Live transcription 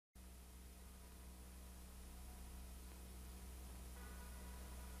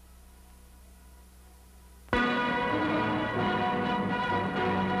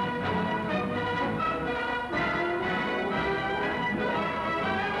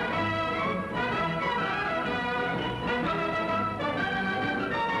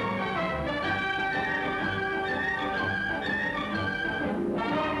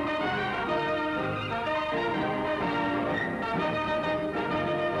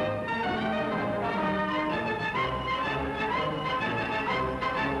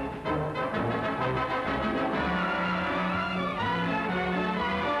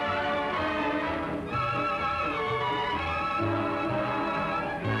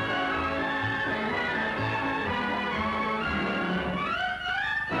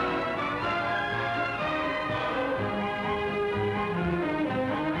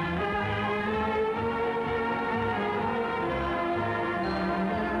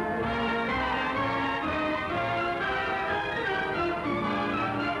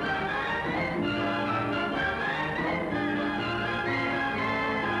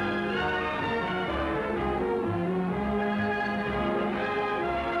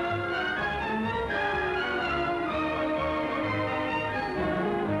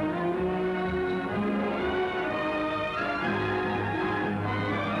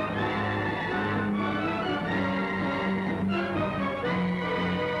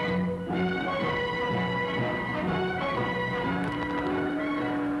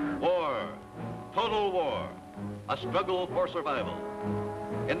a struggle for survival.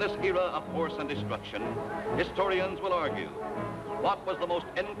 In this era of force and destruction, historians will argue, what was the most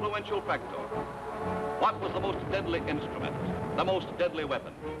influential factor? What was the most deadly instrument, the most deadly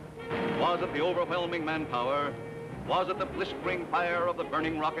weapon? Was it the overwhelming manpower? Was it the blistering fire of the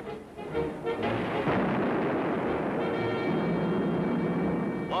burning rocket?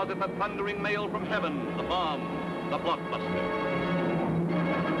 Was it the thundering mail from heaven, the bomb, the blockbuster?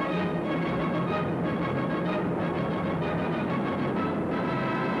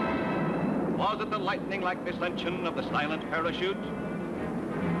 Was it the lightning-like descension of the silent parachute?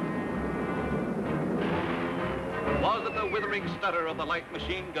 Was it the withering stutter of the light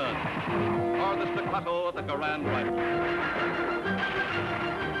machine gun? Or the staccato of the Garand rifle?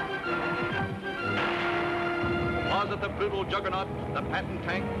 Was it the brutal juggernaut, the Patton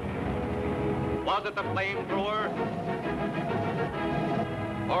tank? Was it the flamethrower?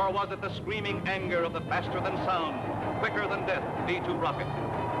 Or was it the screaming anger of the faster-than-sound, quicker-than-death V-2 rocket?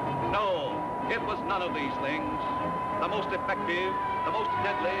 No, it was none of these things. The most effective, the most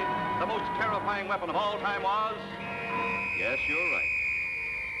deadly, the most terrifying weapon of all time was... Yes, you're right.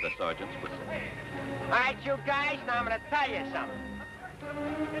 The sergeant's whistle. All right, you guys, now I'm going to tell you something.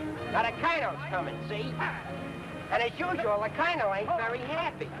 Now, the Colonel's coming, see? And as usual, the Colonel ain't very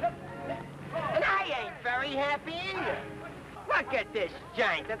happy. And I ain't very happy either. Look at this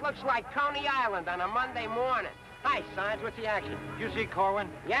jank. It looks like Coney Island on a Monday morning. Hi, Sarge, what's the action? You see Corwin?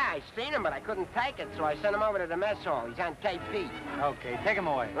 Yeah, I seen him, but I couldn't take it, so I sent him over to the mess hall. He's on KP. Okay, take him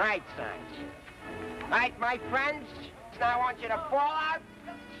away. Right, Sarge. All right, my friends, now I want you to fall out,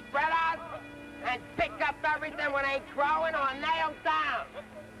 spread out, and pick up everything when ain't growing or nailed down.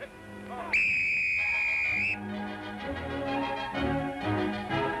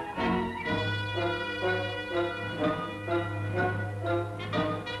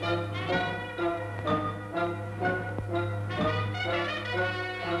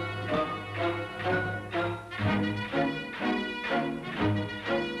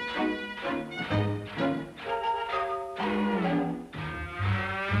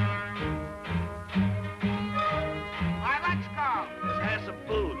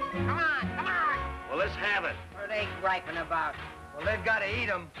 Griping about. Well, they've got to eat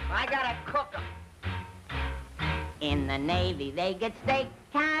them. I gotta cook them. In the Navy, they get steak,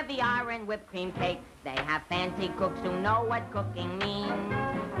 caviar, and whipped cream cake. They have fancy cooks who know what cooking means.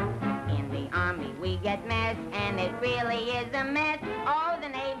 In the Army, we get mess, and it really is a mess. Oh, the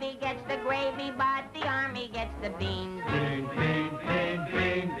Navy gets the gravy, but the Army gets the beans. Beans, beans, beans,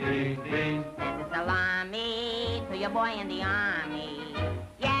 beans, beans, beans. Send the salami to your boy in the Army.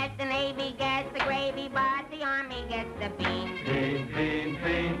 Yes, the Navy gets the gravy, but the Army gets the beans. Beans, beans,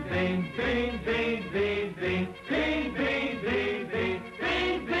 beans, beans, beans, beans, beans, beans, beans, beans, beans, beans,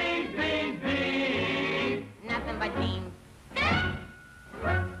 beans, beans, beans, beans. Nothing but beans.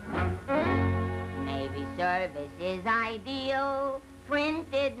 Navy service is ideal.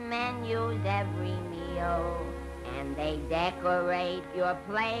 Printed menus every meal. And they decorate your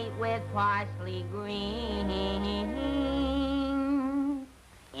plate with parsley green.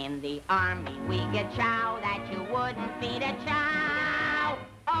 In the Army, we get chow that you wouldn't feed a chow.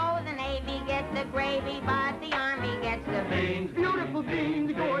 Oh, the Navy gets the gravy, but the Army gets the beans. Beautiful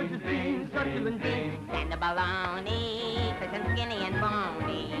beans, gorgeous beans, succulent beans. And the bologna, crisp and skinny and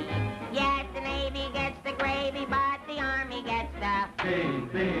bony. Yes, the Navy gets the gravy, but the Army gets the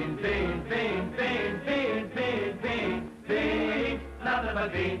beans, beans, beans, beans, beans, beans, beans, beans, beans. Nothing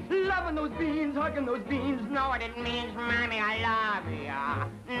but beans. Loving those beans, hugging those beans. No, I didn't mean from Army, I love ya.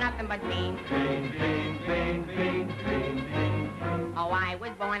 Nothing but beans. Beans, beans, beans, beans, beans, beans. Oh, I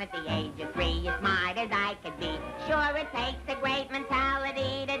was born at the age of 3, as smart as I could be. Sure, it takes a great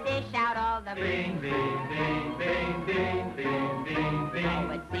mentality to dish out all the beans. Beans, beans, beans, beans, beans, beans, beans.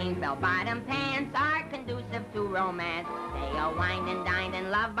 Oh, it seems bell-bottom pants are conducive to romance. They are wined and dined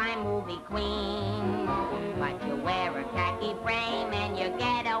and loved by movie queens. But you wear a khaki frame and you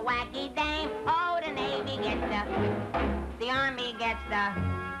get a wacky dame. Oh, the Navy gets the Army gets the...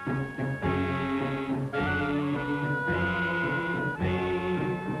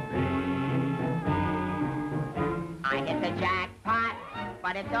 I get the jackpot,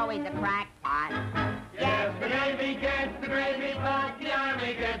 but it's always a crackpot. Yes, the Navy gets the gravy, but the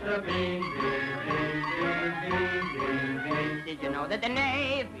Army gets the beans. Beans, beans, beans, beans, beans. Did you know that the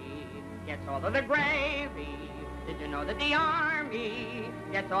Navy gets all of the gravy? Did you know that the Army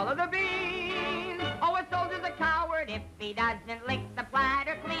gets all of the beans? Oh, a soldier's a coward if he doesn't lick the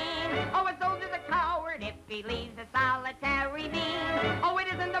platter clean. Oh, a soldier's a coward if he leaves a solitary bean. Oh, it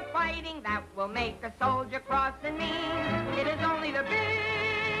isn't the fighting that will make a soldier cross and mean. It is only the beans.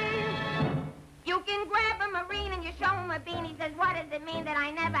 You can grab a Marine and you a bean. He says, what does it mean that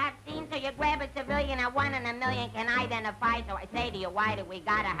I never have seen? So you grab a civilian, a 1 in a million can identify. So I say to you, why do we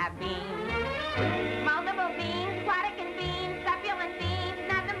gotta have beans? Multiple beans, Quadecan beans, succulent beans,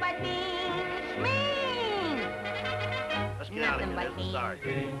 nothing but beans. Schmeans! Let's get out of here. Nothing but beans. Sorry.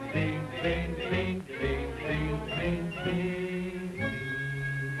 Beans, beans, beans, beans, beans, beans, beans, beans.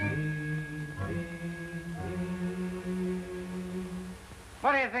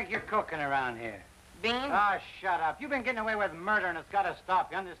 What do you think you're cooking around here? Beans? Oh, shut up. You've been getting away with murder, and it's got to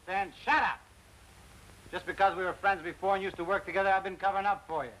stop. You understand? Shut up! Just because we were friends before and used to work together, I've been covering up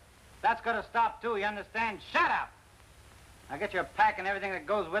for you. That's got to stop, too. You understand? Shut up! Now get your pack and everything that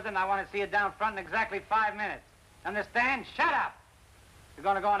goes with it, and I want to see you down front in exactly 5 minutes. Understand? Shut up! You're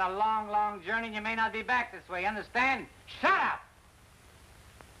going to go on a long, long journey, and you may not be back this way. You understand? Shut up!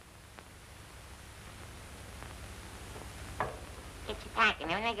 Get your pack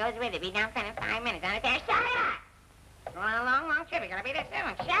and everything that goes with it. Be down front in 5 minutes. Understand? Shut up! We're on a long, long trip. You're gonna be there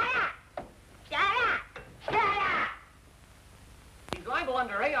soon. Shut up! Shut up! Shut up! He's liable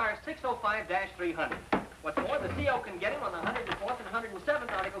under AR 605-300. What's more, the CO can get him on the 104th and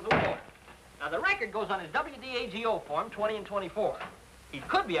 107th Articles of War. Now, the record goes on his WDAGO form 20 and 24. He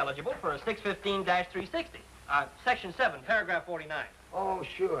could be eligible for a 615-360, Section 7, Paragraph 49. Oh,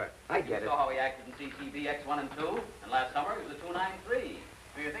 sure. I get You saw how he acted in CCB X1 and 2, and last summer he was a 293.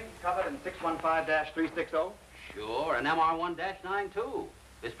 Do you think he's covered in 615-360? Sure, and MR1-9 too.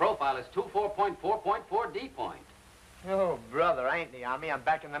 His profile is 24.4.4 D point. Oh, brother, I ain't in the Army. I'm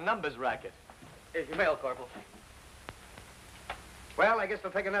back in the numbers racket. Here's your mail, Corporal. Well, I guess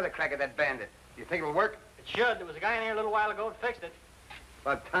we'll take another crack at that bandit. You think it'll work? It should. There was a guy in here a little while ago that fixed it.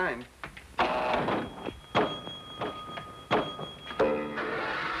 About time.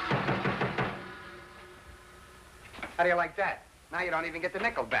 How do you like that? Now you don't even get the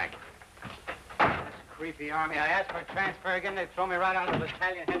nickel back. That's a creepy Army. I asked for a transfer again, they throw me right out of the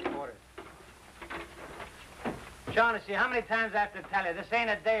battalion headquarters. Shaughnessy, how many times I have to tell you, this ain't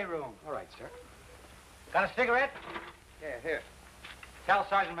a day room. All right, sir. Got a cigarette? Yeah, here. Tell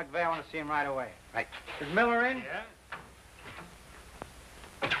Sergeant McVeigh I want to see him right away. Right. Is Miller in? Yeah.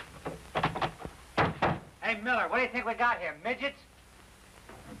 Hey, Miller, what do you think we got here, midgets?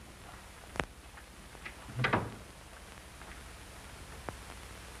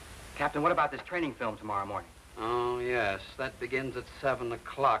 Captain, what about this training film tomorrow morning? Oh, yes, that begins at 7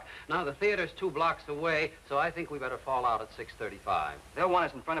 o'clock. Now, the theater's 2 blocks away, so I think we better fall out at 6:35. They'll want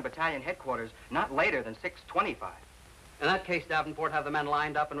us in front of battalion headquarters not later than 6:25. In that case, Davenport, have the men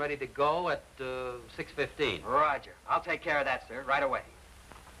lined up and ready to go at 6:15. Roger. I'll take care of that, sir, right away.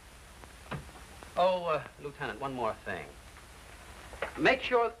 Oh, Lieutenant, one more thing. Make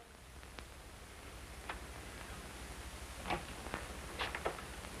sure...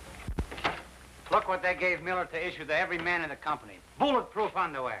 Look what they gave Miller to issue to every man in the company. Bulletproof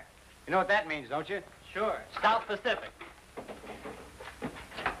underwear. You know what that means, don't you? Sure. South Pacific.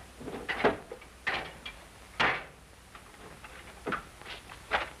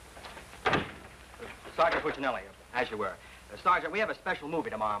 Sergeant Puccinelli, as you were. Sergeant, we have a special movie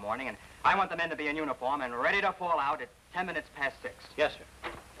tomorrow morning, and I want the men to be in uniform and ready to fall out at 10 minutes past 6. Yes, sir.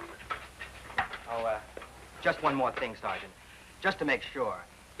 Oh, just one more thing, Sergeant. Just to make sure.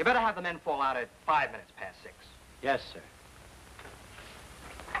 You better have the men fall out at 5 minutes past 6. Yes, sir.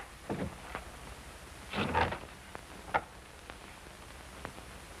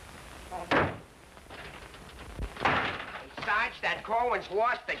 Hey, Sarge, that Corwin's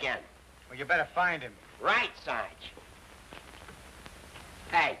lost again. Well, you better find him. Right, Sarge.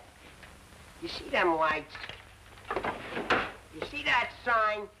 Hey, you see them lights? You see that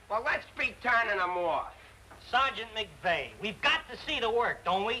sign? Well, let's be turning them off. Sergeant McVeigh, we've got to see the work,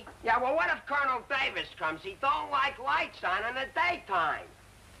 don't we? Yeah, well, what if Colonel Davis comes? He don't like lights on in the daytime.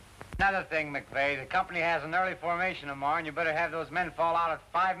 Another thing, McVeigh, the company has an early formation tomorrow, and you better have those men fall out at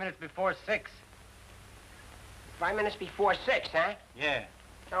 5 minutes before 6. 5 minutes before 6, huh? Yeah.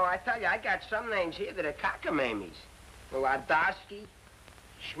 Oh, I tell you, I got some names here that are cockamamies. Wladowski,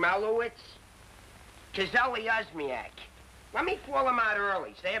 Schmelowitz, Kazelli Uzmiak. Let me fall them out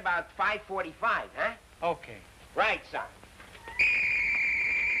early, say about 5:45, huh? Okay. Right, son.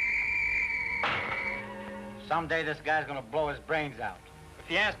 Someday this guy's gonna blow his brains out.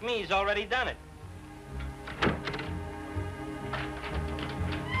 If you ask me, he's already done it.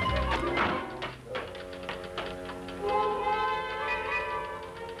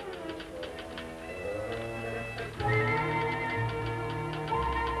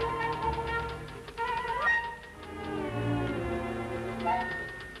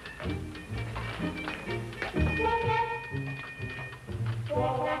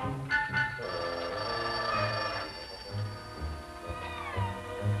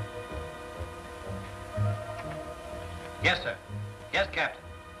 Yes, sir. Yes, Captain.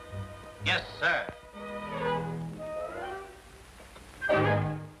 Yes, sir.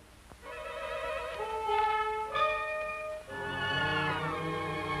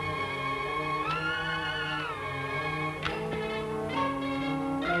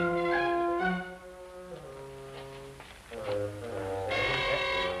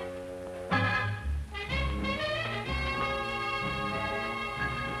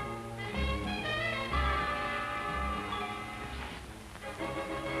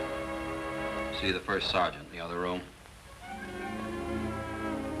 See the first sergeant in the other room.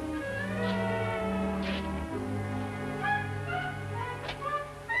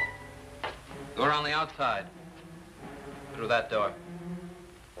 Go around the outside. Through that door.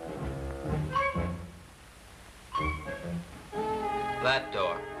 That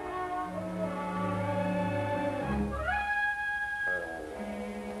door.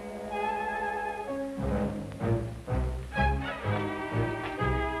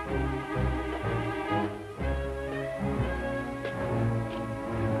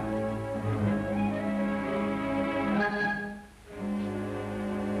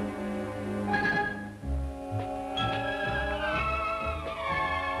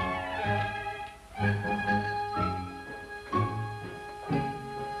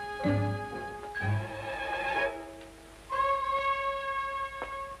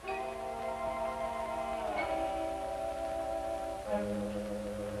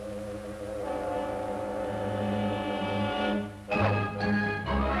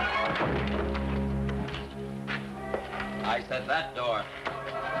 I said that door.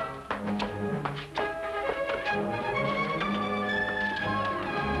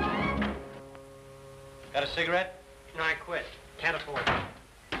 Got a cigarette? No, I quit. Can't afford it.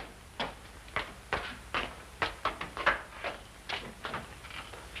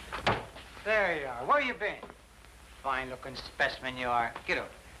 There you are. Where you been? Fine-looking specimen you are. Get over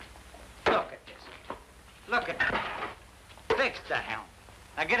there. Look at this. Look at that. Fix the helm.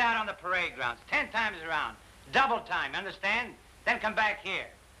 Now get out on the parade grounds 10 times around. Double time, understand? Then come back here.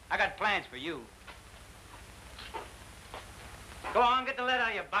 I got plans for you. Go on, get the lead out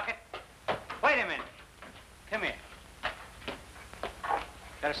of your bucket. Wait a minute. Come here.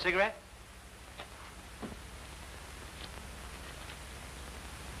 Got a cigarette?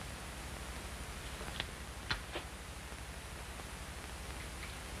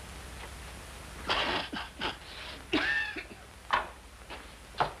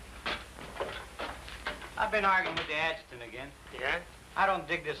 I've been arguing with the adjutant again. Yeah? I don't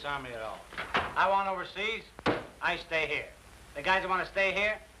dig this army at all. I want overseas, I stay here. The guys that want to stay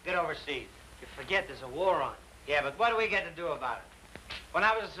here, get overseas. You forget there's a war on. Yeah, but what do we get to do about it? When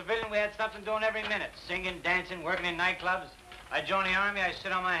I was a civilian, we had something doing every minute. Singing, dancing, working in nightclubs. I joined the army, I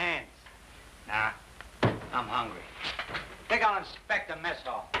sit on my hands. Nah, I'm hungry. Think I'll inspect the mess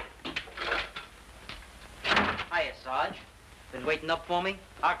hall. Hiya, Sarge. Been waiting up for me?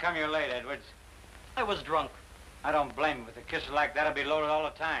 How come you're late, Edwards? I was drunk. I don't blame you. With a kisser like that, I'll be loaded all the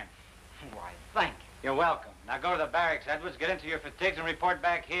time. Why, thank you. You're welcome. Now go to the barracks, Edwards, get into your fatigues and report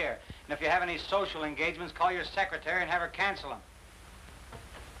back here. And if you have any social engagements, call your secretary and have her cancel them.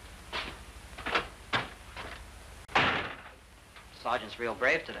 Sergeant's real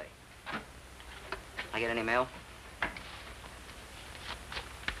brave today. I get any mail?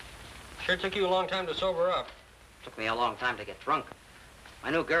 Sure took you a long time to sober up. Took me a long time to get drunk. My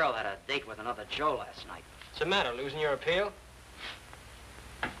new girl had a date with another Joe last night. What's the matter, losing your appeal?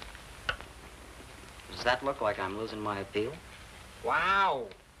 Does that look like I'm losing my appeal? Wow.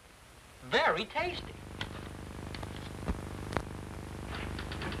 Very tasty.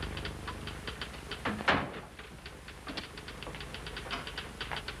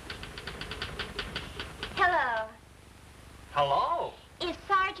 Hello. Hello. Is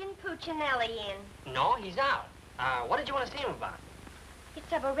Sergeant Puccinelli in? No, he's out. What did you want to see him about?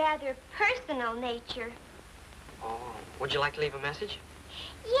 It's of a rather personal nature. Oh, would you like to leave a message?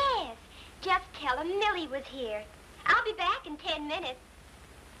 Yes. Just tell him Millie was here. I'll be back in 10 minutes.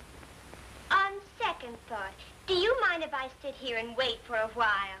 On second thought, do you mind if I sit here and wait for a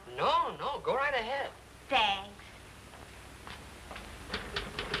while? No, go right ahead. Thanks.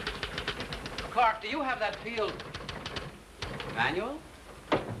 Clark, do you have that field manual?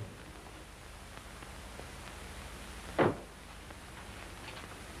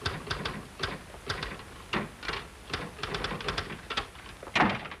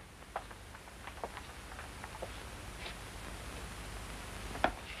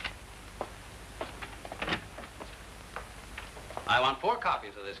 I want 4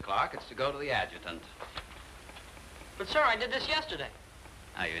 copies of this, Clark. It's to go to the adjutant. But, sir, I did this yesterday.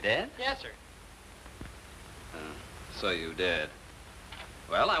 Oh, you did? Yes, sir. So you did.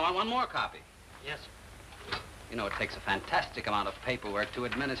 Well, I want one more copy. Yes, sir. You know, it takes a fantastic amount of paperwork to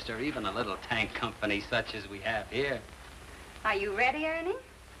administer even a little tank company such as we have here. Are you ready, Ernie?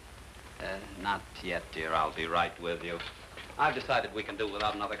 Not yet, dear. I'll be right with you. I've decided we can do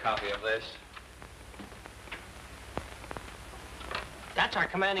without another copy of this. That's our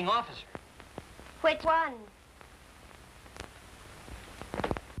commanding officer. Which one?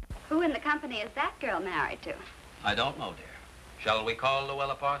 Who in the company is that girl married to? I don't know, dear. Shall we call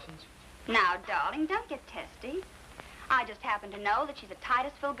Luella Parsons? Now, darling, don't get testy. I just happen to know that she's a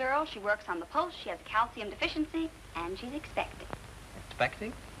Titusville girl. She works on the post. She has a calcium deficiency, and she's expecting.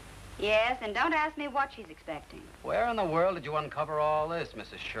 Expecting? Yes, and don't ask me what she's expecting. Where in the world did you uncover all this,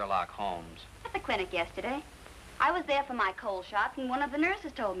 Mrs. Sherlock Holmes? At the clinic yesterday. I was there for my cold shots, and one of the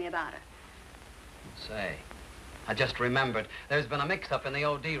nurses told me about her. Say, I just remembered. There's been a mix-up in the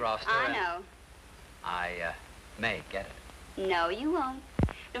OD roster. I know. I may get it. No, you won't.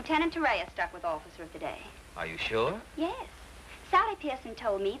 Lieutenant Torreya stuck with Officer of the Day. Are you sure? Yes. Sally Pearson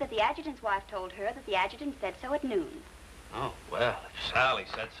told me that the adjutant's wife told her that the adjutant said so at noon. Oh, well, if Sally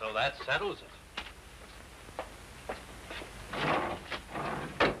said so, that settles it.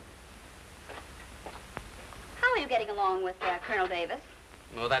 How are you getting along with Colonel Davis?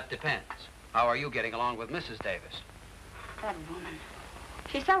 Well, that depends. How are you getting along with Mrs. Davis? That woman.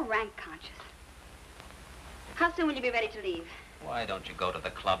 She's so rank conscious. How soon will you be ready to leave? Why don't you go to the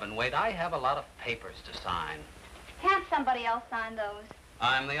club and wait? I have a lot of papers to sign. Can't somebody else sign those?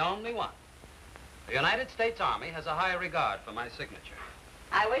 I'm the only one. The United States Army has a high regard for my signature.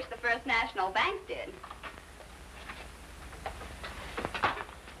 I wish the First National Bank did.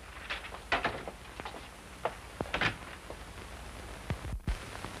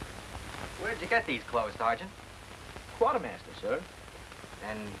 Where'd you get these clothes, Sergeant? Quartermaster, sir.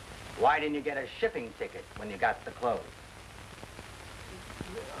 And why didn't you get a shipping ticket when you got the clothes?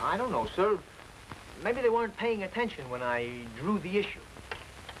 I don't know, sir. Maybe they weren't paying attention when I drew the issue.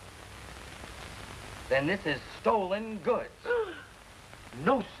 Then this is stolen goods.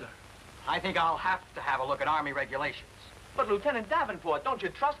 No, sir. I think I'll have to have a look at Army regulations. But, Lieutenant Davenport, don't you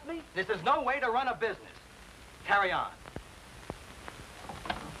trust me? This is no way to run a business. Carry on.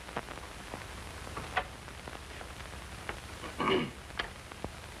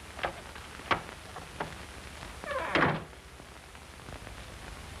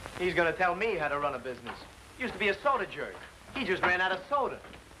 He's gonna tell me how to run a business. Used to be a soda jerk. He just ran out of soda.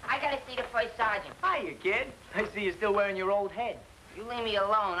 I gotta see the first sergeant. Hiya, kid. I see you're still wearing your old head. You leave me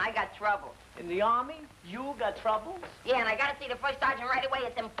alone. I got trouble. In the Army? You got troubles? Yeah, and I gotta see the first sergeant right away.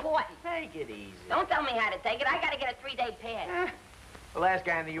 It's important. Take it easy. Don't tell me how to take it. I gotta get a 3-day pass. The last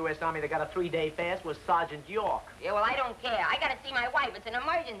guy in the U.S. Army that got a 3-day fast was Sergeant York. Yeah, well, I don't care. I gotta see my wife. It's an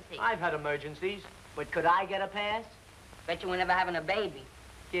emergency. I've had emergencies, but could I get a pass? Bet you we're never having a baby.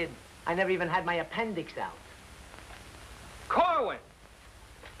 Kid, I never even had my appendix out. Corwin!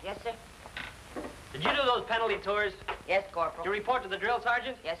 Yes, sir? Did you do those penalty tours? Yes, Corporal. Did you report to the drill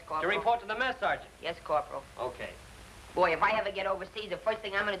sergeant? Yes, Did Corporal. you report to the mess sergeant? Yes, Corporal. Okay. Boy, if I ever get overseas, the first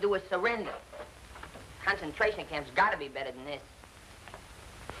thing I'm gonna do is surrender. Concentration camp's gotta be better than this.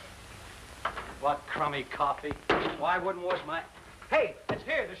 What crummy coffee. Why wouldn't wash my... Hey, it's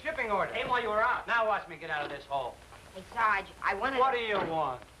here, the shipping order. Came while you were out. Now watch me get out of this hole. Hey, Sarge, I wanted... What do you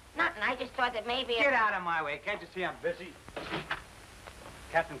want? Nothing. I just thought that maybe... Get out of my way. Can't you see I'm busy?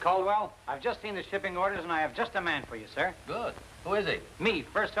 Captain Caldwell, I've just seen the shipping orders, and I have just a man for you, sir. Good. Who is he? Me,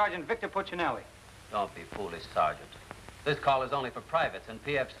 First Sergeant Victor Puccinelli. Don't be foolish, Sergeant. This call is only for privates and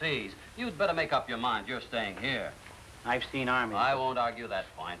PFCs. You'd better make up your mind. You're staying here. I've seen Army. I won't argue that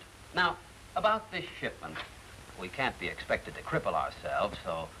point. Now, about this shipment, we can't be expected to cripple ourselves,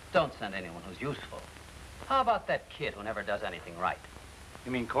 so don't send anyone who's useful. How about that kid who never does anything right?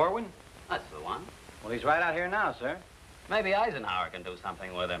 You mean Corwin? That's the one. Well, he's right out here now, sir. Maybe Eisenhower can do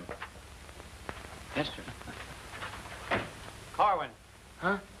something with him. Yes, sir. Corwin.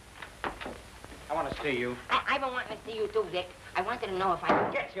 Huh? I want to see you. I've been wanting to see you too, Dick. I wanted to know if I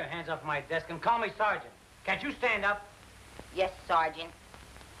could... Get your hands off my desk and call me Sergeant. Can't you stand up? Yes, Sergeant.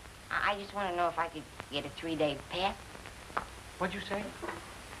 I just want to know if I could get a 3-day pass. What'd you say?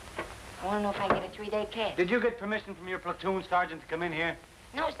 I want to know if I can get a 3-day pass. Did you get permission from your platoon sergeant to come in here?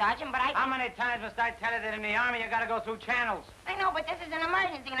 No, Sergeant, but I... How many times must I tell you that in the Army you gotta go through channels? I know, but this is an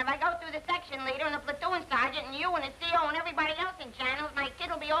emergency, and if I go through the section leader and the platoon sergeant and you and the CO and everybody else in channels, my kid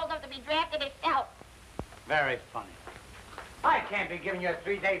will be old enough to be drafted himself. Very funny. I can't be giving you a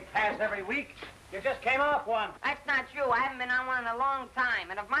 3-day pass every week. You just came off one. That's not true. I haven't been on one in a long time,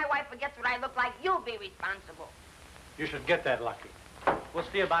 and if my wife forgets what I look like, you'll be responsible. You should get that lucky. We'll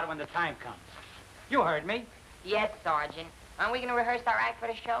see about it when the time comes. You heard me. Yes, Sergeant. Aren't we going to rehearse our act for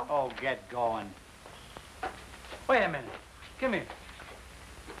the show? Oh, get going. Wait a minute. Come here.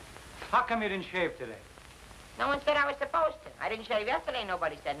 How come you didn't shave today? No one said I was supposed to. I didn't shave yesterday.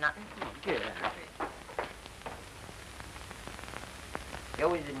 Nobody said nothing. Get out of here. You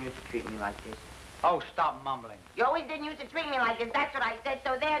always didn't used to treat me like this. Oh, stop mumbling. You always didn't used to treat me like this. That's what I said,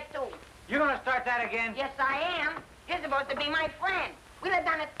 so there, too. You gonna start that again? Yes, I am. You're supposed to be my friend. We lived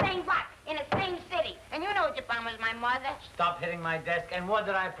on the same block, in the same city. And you know what you promised my mother. Stop hitting my desk. And what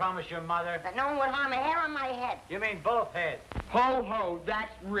did I promise your mother? That no one would harm a hair on my head. You mean both heads? Ho, ho,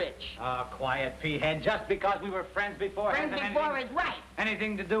 that's rich. Oh, quiet, P-head. Just because we were friends before... Friends before is right.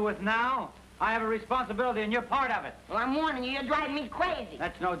 Anything to do with now? I have a responsibility, and you're part of it. Well, I'm warning you, you're driving me crazy.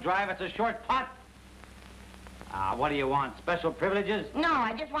 That's no drive. It's a short putt. What do you want? Special privileges? No,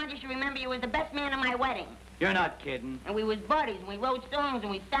 I just want you to remember you was the best man at my wedding. You're not kidding. And we was buddies, and we wrote songs, and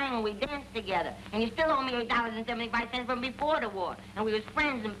we sang, and we danced together. And you still owe me $8.75 from before the war. And we was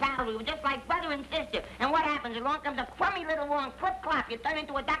friends and pals. We were just like brother and sister. And what happens? Along comes a crummy little wrong clip-clop. You turn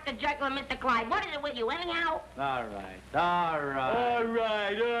into a Dr. Jekyll and Mr. Clyde. What is it with you, anyhow? All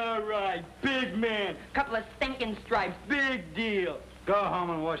right. Big man. Couple of stinking stripes. Big deal. Go home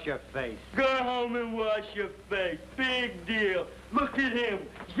and wash your face. Go home and wash your face. Big deal. Look at him.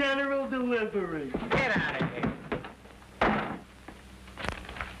 General delivery. Get out of here.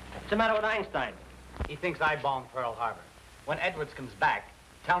 What's the matter with Einstein? He thinks I bombed Pearl Harbor. When Edwards comes back,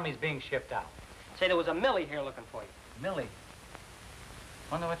 tell him he's being shipped out. Say there was a Millie here looking for you. Millie?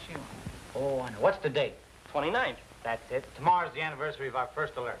 Wonder what she wants. Oh, I know. What's the date? 29th. That's it. Tomorrow's the anniversary of our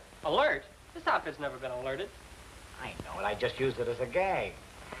first alert. Alert? This outfit's never been alerted. I know it. I just used it as a gag.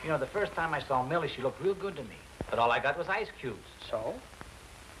 You know, the first time I saw Millie, she looked real good to me. But all I got was ice cubes. So?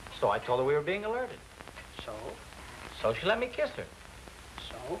 So I told her we were being alerted. So? So she let me kiss her.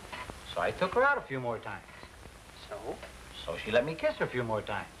 So? So I took her out a few more times. So? So she let me kiss her a few more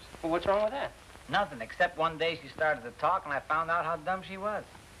times. Well, what's wrong with that? Nothing, except one day she started to talk and I found out how dumb she was.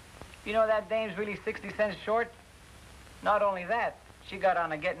 You know that dame's really 60 cents short? Not only that, she got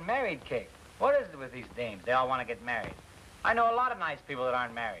on a getting married kick. What is it with these dames? They all want to get married. I know a lot of nice people that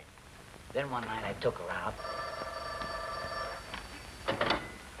aren't married. Then one night I took her out.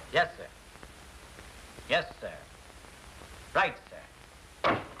 Yes, sir. Yes, sir. Right,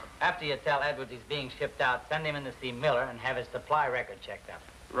 sir. After you tell Edwards he's being shipped out, send him in to see Miller and have his supply record checked up.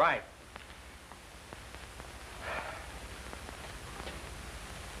 Right.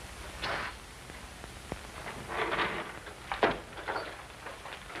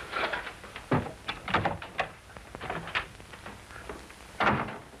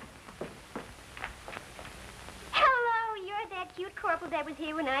 That was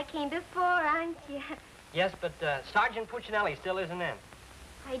here when I came before, aren't you? Yes, but Sergeant Puccinelli still isn't in.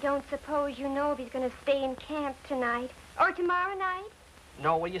 I don't suppose you know if he's going to stay in camp tonight or tomorrow night?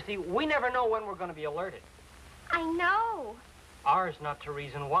 No, well, you see, we never know when we're going to be alerted. I know. Ours not to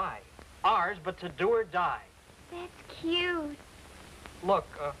reason why. Ours, but to do or die. That's cute. Look,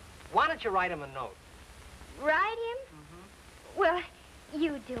 why don't you write him a note? Write him? Mm-hmm. Well,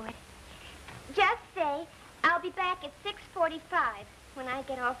 you do it. Just say, I'll be back at 6:45 when I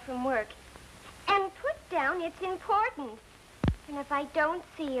get off from work. And put down it's important. And if I don't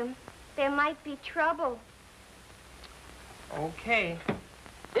see him, there might be trouble. Okay.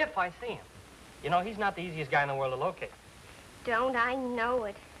 If I see him. You know, he's not the easiest guy in the world to locate. Don't I know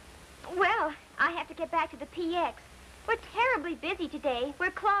it? Well, I have to get back to the PX. We're terribly busy today.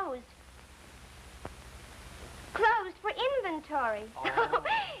 We're closed. Closed for inventory. Oh.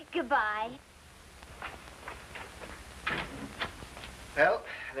 Goodbye. Well,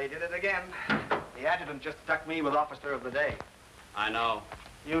 they did it again. The adjutant just stuck me with officer of the day. I know.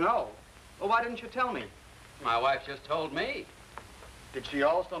 You know? Well, why didn't you tell me? My wife just told me. Did she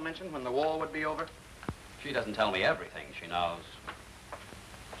also mention when the war would be over? She doesn't tell me everything she knows.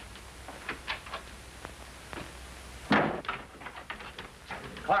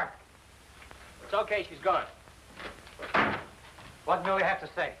 Clark. It's okay, she's gone. What do we have to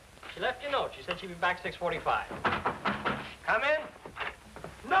say? She left you a note. She said she'd be back 6:45. Come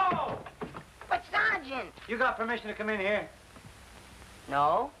in. No! But, Sergeant! You got permission to come in here?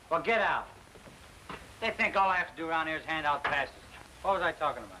 No. Well, get out. They think all I have to do around here is hand out passes. What was I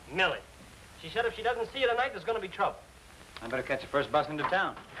talking about? Millie. She said if she doesn't see you tonight, there's going to be trouble. I better catch the first bus into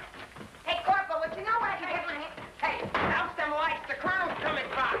town. Hey, Corporal, would you know where I can get my hand? Hey, douse them lights. The colonel's coming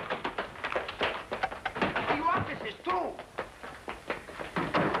by. You officers, too.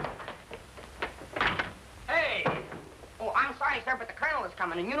 Hey! Oh, I'm sorry, sir, but the colonel is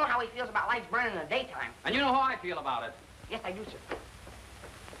coming, and you know how he feels about lights burning in the daytime. And you know how I feel about it. Yes, I do, sir.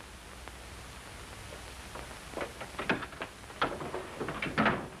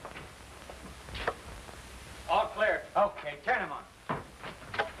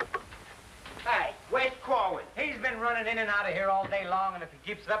 in and out of here all day long, and if he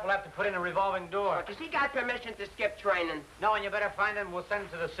keeps it up, we'll have to put in a revolving door. Well, does he got permission to skip training? No, and you better find him. We'll send him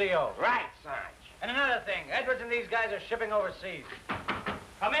to the CO. Right, Sarge. And another thing, Edwards and these guys are shipping overseas.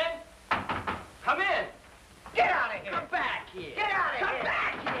 Come in. Come in. Get out of here. Come back here. Get out of here. Come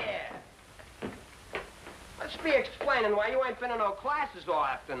back here. Let's be explaining why you ain't been in no classes all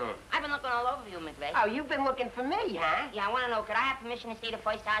afternoon. I've been looking all over you, McVeigh. Oh, you've been looking for me, huh? Yeah, I want to know, could I have permission to see the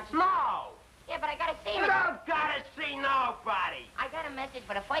first sergeant? No. Yeah, but I got to see You him. don't gotta see nobody. I got a message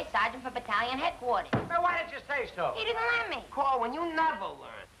for the first sergeant for battalion headquarters. Well, why didn't you say so? He didn't let me. Corwin, you never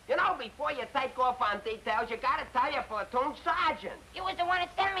learn. You know, before you take off on details, you gotta tell your platoon sergeant. You was the one that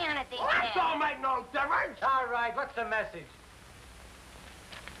sent me on a detail. Well, that don't make no difference. All right, what's the message?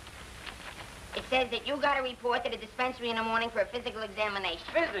 It says that you got to report to the dispensary in the morning for a physical examination.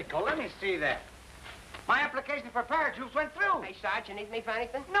 Physical? Let me see that. My application for paratroops went through. Hey, Sarge, you need me for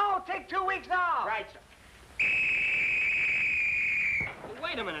anything? No, take 2 weeks off. Right, sir. Well,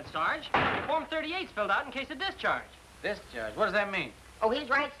 wait a minute, Sarge. Form 38's filled out in case of discharge. Discharge? What does that mean? Oh, he's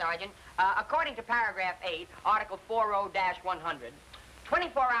right, Sergeant. According to paragraph 8, Article 40-100,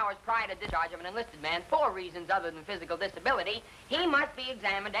 24 hours prior to discharge of an enlisted man for reasons other than physical disability, he must be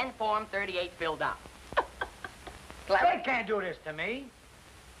examined and Form 38 filled out. Clever? They can't do this to me.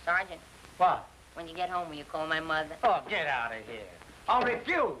 Sergeant, What? when you get home, will you call my mother? Oh, get out of here. I'll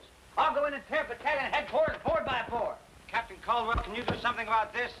refuse. I'll go in and tear battalion headquarters board by board. Captain Caldwell, can you do something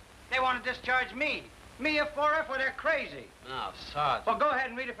about this? They want to discharge me. Me, a 4F, well, they're crazy. Now, Sergeant. Well, go ahead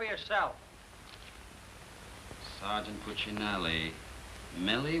and read it for yourself. Sergeant Puccinelli.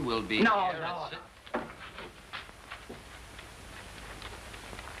 Millie will be No, here no, at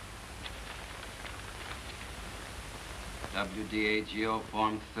WDAGO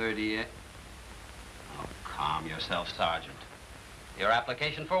Form 38. Oh, calm yourself, Sergeant. Your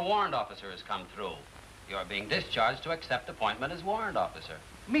application for warrant officer has come through. You're being discharged to accept appointment as warrant officer.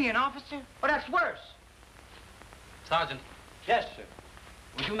 Me, an officer? Well, that's worse. Sergeant, Yes, sir.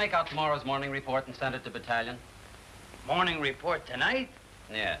 would you make out tomorrow's morning report and send it to battalion? Morning report tonight?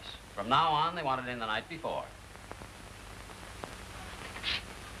 Yes. From now on, they want it in the night before.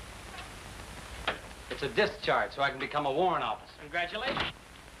 It's a discharge, so I can become a warrant officer. Congratulations.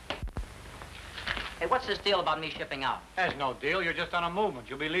 Hey, what's this deal about me shipping out? There's no deal. You're just on a movement.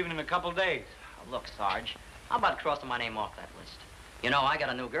 You'll be leaving in a couple days. Oh, look, Sarge, how about crossing my name off that list? You know, I got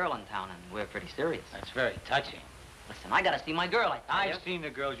a new girl in town, and we're pretty serious. That's very touching. Listen, I gotta see my girl, I tell you. I've seen the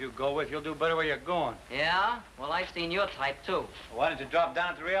girls you go with. You'll do better where you're going. Yeah? Well, I've seen your type, too. Well, why don't you drop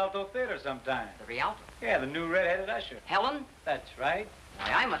down to the Rialto Theater sometime? The Rialto. Yeah, the new red-headed usher. Helen? That's right.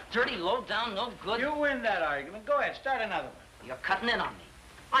 Why, I'm a dirty, low-down, no good... You win that argument. Go ahead, start another one. You're cutting in on me.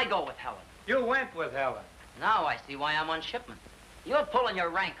 I go with Helen. You went with Helen. Now I see why I'm on shipment. You're pulling your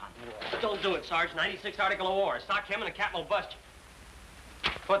rank on me. Don't do it, Sarge. 96 Article of War. Sock him and the captain will bust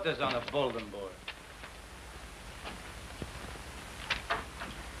you. Put this on the bulletin board.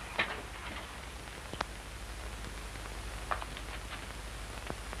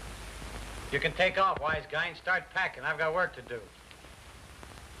 You can take off, wise guy, and start packing. I've got work to do.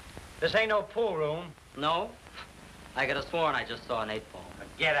 This ain't no pool room. No? I could have sworn I just saw an 8-ball. Now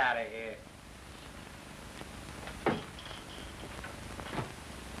get out of here.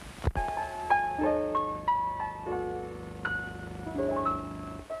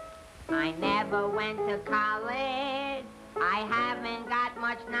 I never went to college. I haven't got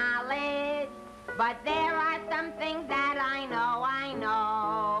much knowledge. But there are some things that I know.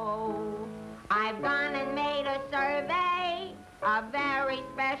 I've gone and made a survey, a very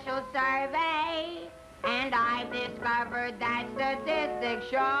special survey, and I've discovered that statistics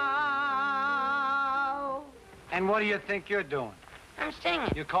show. And what do you think you're doing? I'm singing.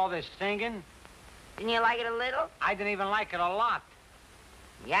 You call this singing? Didn't you like it a little? I didn't even like it a lot.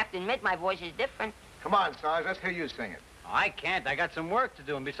 You have to admit my voice is different. Come on, Sarge, let's hear you sing it. I can't. I got some work to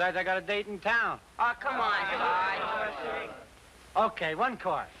do, and besides, I got a date in town. Oh, come on, Sarge. Okay, one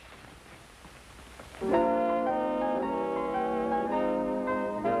chorus.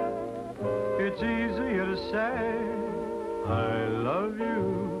 It's easier to say I love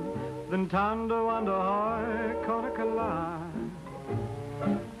you than tando under high Conakala.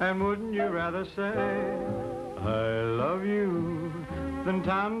 And wouldn't you rather say I love you than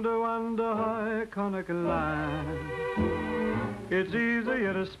tando under high Conakala? It's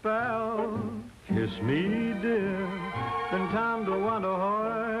easier to spell kiss me dear than tando under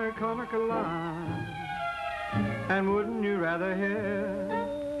high Conakala. And wouldn't you rather hear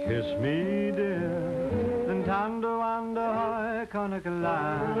kiss me, dear, than tando under high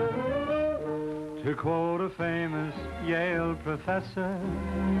Conakala? To quote a famous Yale professor,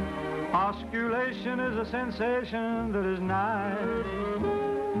 Osculation is a sensation that is nice.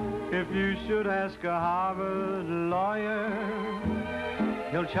 If you should ask a Harvard lawyer,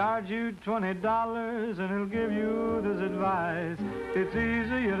 he'll charge you $20 and he'll give you this advice. It's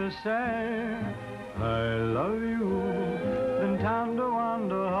easier to say, I love you, than tanda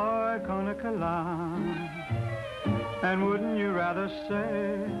wanda hoy konakala. And wouldn't you rather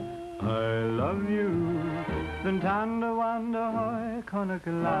say, I love you, than tanda wanda hoy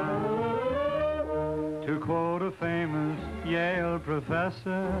konakala? To quote a famous Yale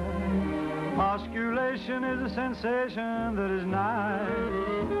professor, osculation is a sensation that is nice.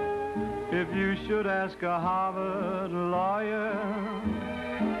 If you should ask a Harvard lawyer,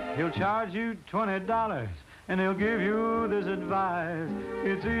 he'll charge you $20 and he'll give you this advice.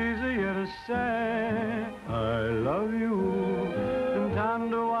 It's easier to say, I love you, than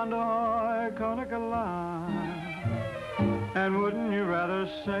tanda wanda hoy konakala. And wouldn't you rather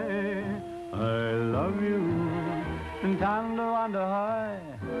say, I love you, and tanda wanda hoy,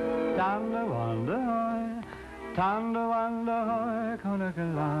 tanda wanda hoy, tanda wanda hoy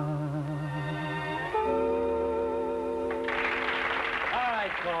konakala. All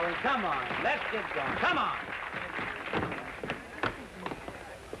right, Corwin, come on. Let's get going. Come on.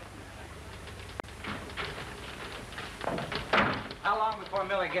 How long before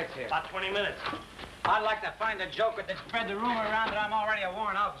Miller gets here? About 20 minutes. I'd like to find a joker that spread the rumor around that I'm already a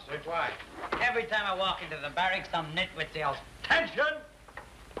warrant officer. Why? Every time I walk into the barracks, some nitwit yells, "Attention!"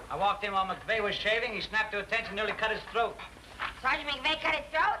 I walked in while McVeigh was shaving. He snapped to attention, nearly cut his throat. Sergeant McVeigh cut his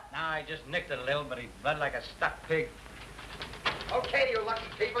throat? No, I just nicked it a little, but he bled like a stuck pig. Okay, you lucky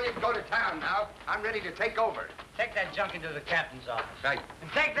people, you can go to town now. I'm ready to take over. Take that junk into the captain's office. Right.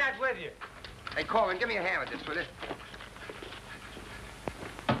 And take that with you. Hey, Corwin, give me a hand with this, will you?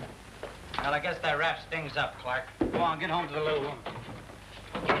 Well, I guess that wraps things up, Clark. Go on, get home to the little woman.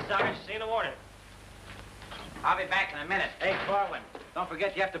 Okay, Sergeant, see you in the morning. I'll be back in a minute. Hey, Corwin, don't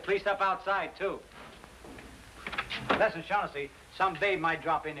forget you have to police up outside, too. Listen, Shaughnessy, some babe might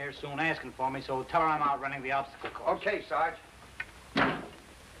drop in here soon asking for me, so tell her I'm out running the obstacle course. Okay, Sarge.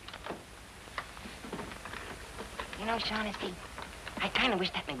 You know, Shaughnessy, I kind of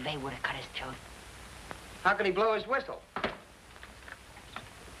wish that McVeigh would have cut his throat. How can he blow his whistle?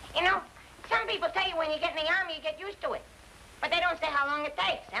 You know, some people tell you when you get in the army, you get used to it. But they don't say how long it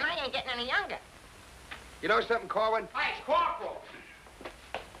takes, and I ain't getting any younger. You know something, Corwin? Hey, it's Corporal.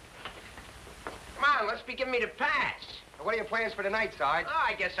 Come on, let's be giving me the pass. What are your plans for tonight, Sarge? Oh,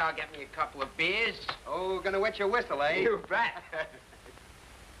 I guess I'll get me a couple of beers. Oh, gonna wet your whistle, eh? You bet.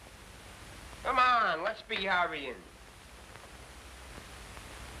 Come on, let's be hurrying.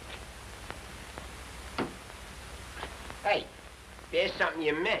 Hey, there's something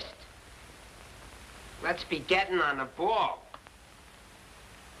you missed. Let's be getting on the ball.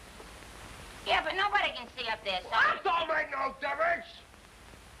 Yeah, but nobody can see up there, That don't make no difference.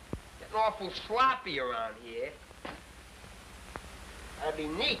 Getting awful sloppy around here. Gotta be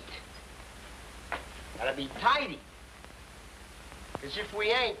neat. Gotta be tidy. Because if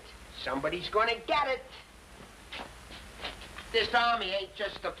we ain't, somebody's gonna get it. This army ain't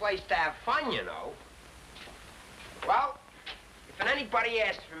just a place to have fun, you know. Well, if anybody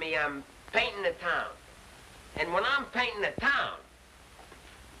asks for me, I'm painting the town. And when I'm painting the town,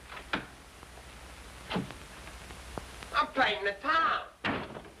 I'm painting the town.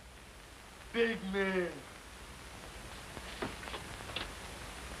 Big man.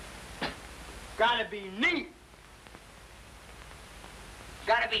 Gotta be neat.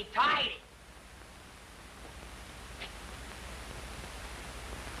 Gotta be tidy.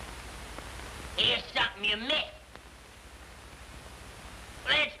 Here's something you missed.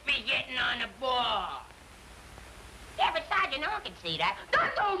 Let's be getting on the ball. Yeah, but Sergeant, no one can see that.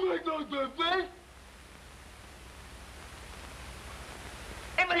 That don't make no difference.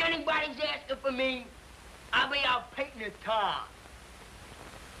 If anybody's asking for me, I'll be out painting the town.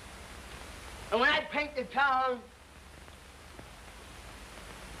 And when I paint the town,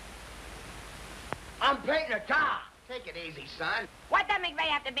 I'm painting the town. Take it easy, son. What does McVeigh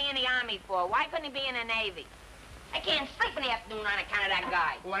have to be in the Army for? Why couldn't he be in the Navy? I can't sleep in the afternoon on account of that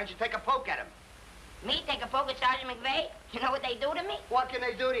guy. Why don't you take a poke at him? Me take a poke at Sergeant McVeigh? You know what they do to me? What can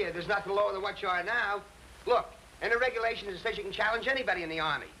they do to you? There's nothing lower than what you are now. Look, in the regulations, it says you can challenge anybody in the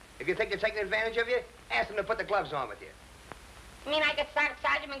Army. If you think they're taking advantage of you, ask them to put the gloves on with you. You mean I could sock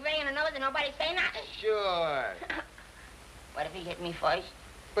Sergeant McVeigh in the nose and nobody say nothing? Sure. What if he hit me first?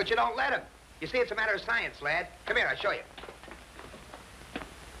 But you don't let him. You see, it's a matter of science, lad. Come here, I'll show you.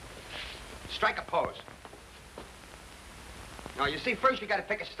 Strike a pose. Now, you see, first you got to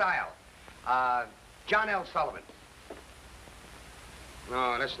pick a style. John L. Sullivan.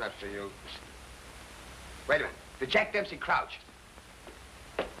 No, that's not for you. Wait a minute. The Jack Dempsey crouch.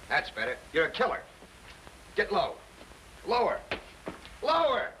 That's better. You're a killer. Get low. Lower.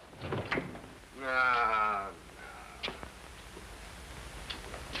 Lower! No.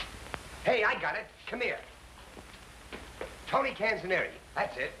 Hey, I got it. Come here. Tony Canzoneri.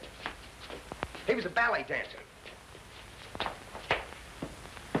 That's it. He was a ballet dancer.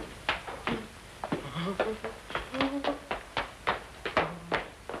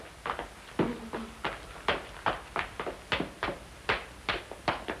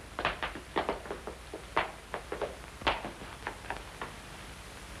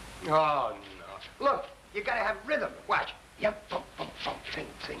 Oh, no. Look, you gotta have rhythm. Watch. Yum, bum, bum, bum, sing,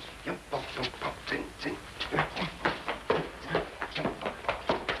 sing. Yum, bum, bum, bum, sing, sing. Yum, bum, bum, yum, bum,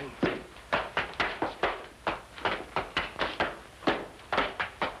 bum, sing, sing.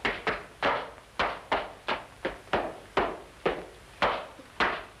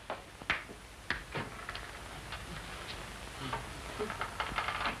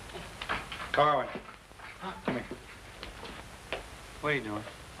 Corwin. Come here. What are you doing?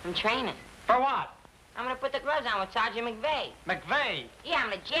 I'm training. For what? I'm gonna put the gloves on with Sergeant McVeigh. McVeigh? Yeah, I'm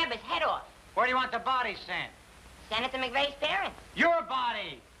gonna jab his head off. Where do you want the body sent? Send it to McVeigh's parents. Your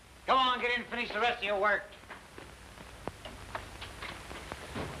body! Go on, get in and finish the rest of your work.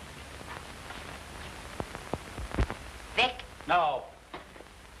 Vic, No.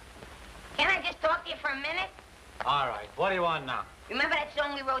 can I just talk to you for a minute? All right. What do you want now? Remember that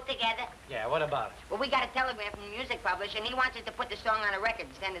song we wrote together? Yeah, what about it? Well, we got a telegram from the music publisher, and he wants us to put the song on a record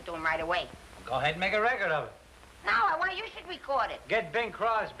and send it to him right away. Go ahead and make a record of it. No, I want you should record it. Get Bing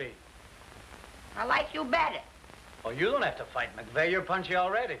Crosby. I like you better. Oh, you don't have to fight McVeigh. You're punchy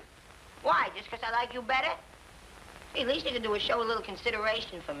already. Why? Just because I like you better? Hey, at least you could do is show a little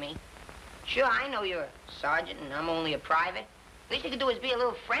consideration for me. Sure, I know you're a sergeant and I'm only a private. At least you could do is be a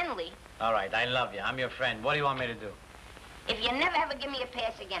little friendly. All right, I love you. I'm your friend. What do you want me to do? If you never ever give me a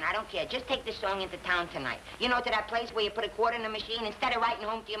pass again, I don't care. Just take this song into town tonight. You know, to that place where you put a quarter in the machine, instead of writing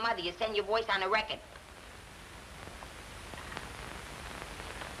home to your mother, you send your voice on a record.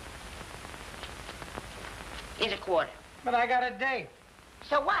 Here's a quarter. But I got a date.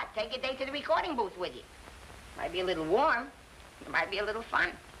 So what? Take a date to the recording booth with you. Might be a little warm. It might be a little fun.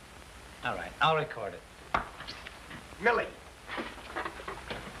 All right, I'll record it. Millie.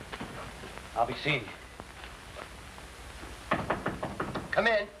 I'll be seeing you. Come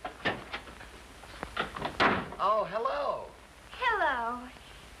in. Oh, hello. Hello.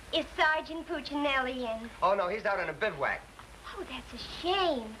 Is Sergeant Puccinelli in? Oh, no, he's out on a bivouac. Oh, that's a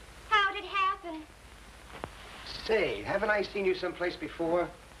shame. How'd it happen? Say, haven't I seen you someplace before?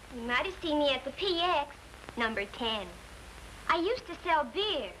 You might have seen me at the PX, number 10. I used to sell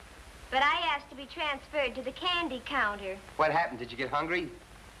beer, but I asked to be transferred to the candy counter. What happened? Did you get hungry?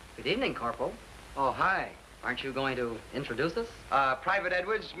 Good evening, Corporal. Oh, hi. Aren't you going to introduce us? Private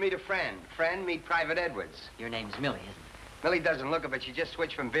Edwards, meet a friend. Friend, meet Private Edwards. Your name's Millie, isn't it? Millie doesn't look it, but she just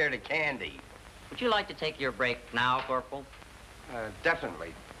switched from beer to candy. Would you like to take your break now, Corporal?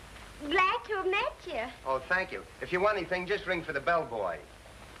 Definitely. Glad to have met you. Oh, thank you. If you want anything, just ring for the bellboy.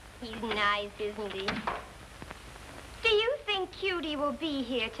 He's nice, isn't he? Do you think Cutie will be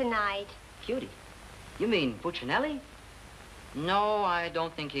here tonight? Cutie? You mean Puccinelli? No, I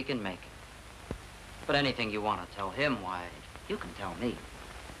don't think he can make it. But anything you want to tell him, why, you can tell me.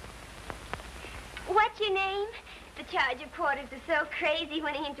 What's your name? The charge of quarters was so crazy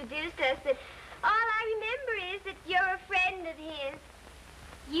when he introduced us that all I remember is that you're a friend of his.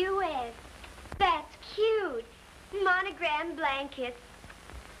 U.S. That's cute. Monogram blankets.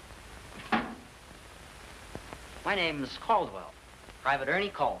 My name's Caldwell, Private Ernie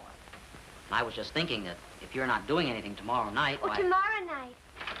Caldwell. And I was just thinking that if you're not doing anything tomorrow night, Oh, why... tomorrow night.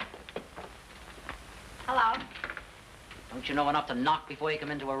 Hello. Don't you know enough to knock before you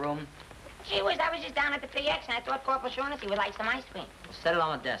come into a room? Gee whiz, I was just down at the PX and I thought Corporal Shaughnessy would like some ice cream. Well, set it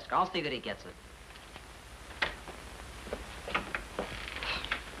on the desk. I'll see that he gets it.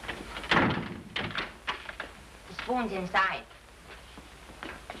 The spoon's inside.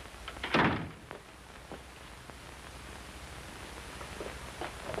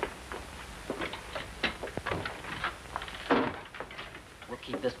 We'll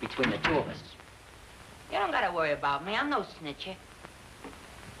keep this between the two of us. You don't gotta worry about me. I'm no snitcher.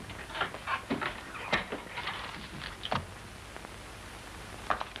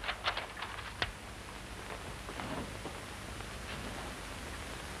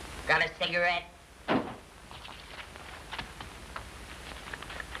 Got a cigarette?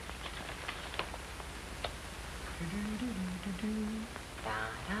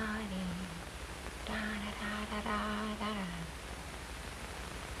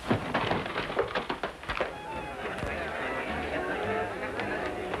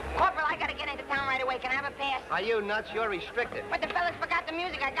 Are you nuts? You're restricted. But the fellas forgot the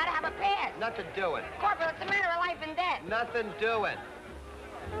music. I gotta have a pass. Nothing doing. Corporal, it's a matter of life and death. Nothing doing.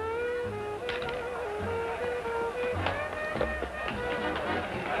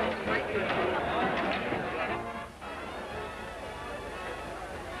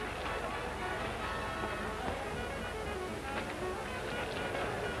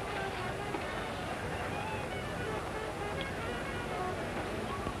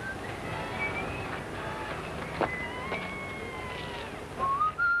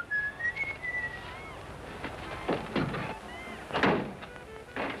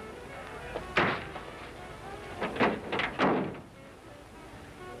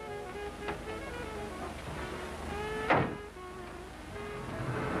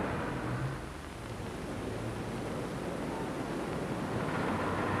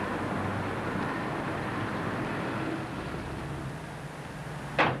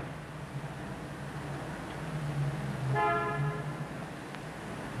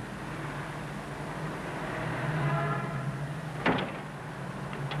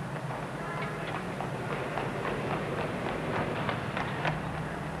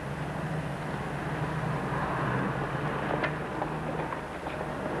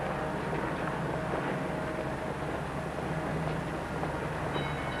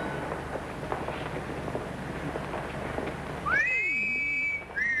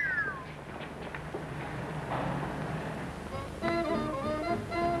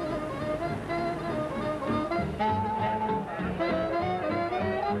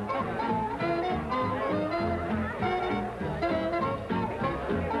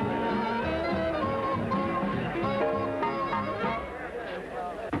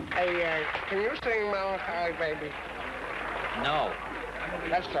 Can you sing Melancholy Baby? No.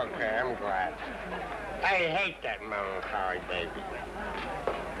 That's okay, I'm glad. I hate that Melancholy Baby.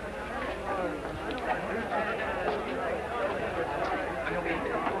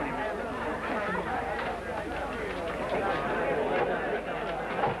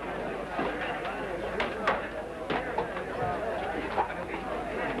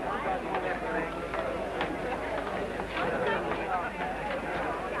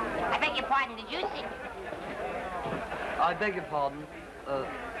 Pardon, did you sing? I beg your pardon.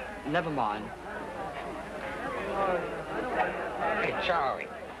 Never mind. Hey, Charlie.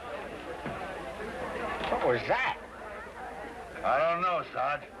 What was that? I don't know,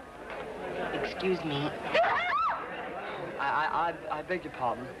 Sarge. Excuse me. I beg your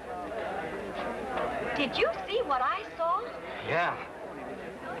pardon. Did you see what I saw? Yeah.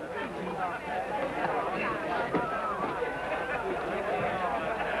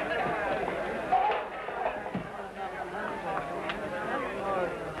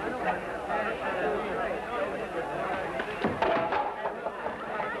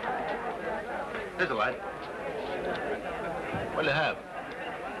 Here's a light. What'll you have?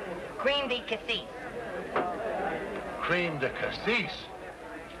 Cream de cassis. Cream de cassis.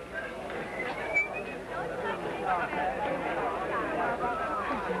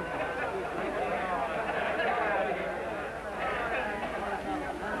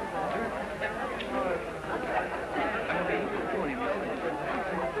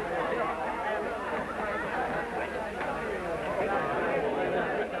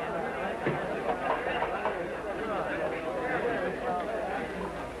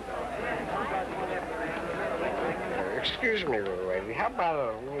 Excuse me, little lady. How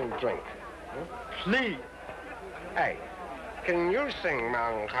about a little drink? Please. Hey, can you sing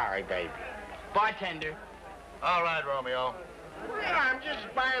Melancholy Baby? Bartender. All right, Romeo. Well, I'm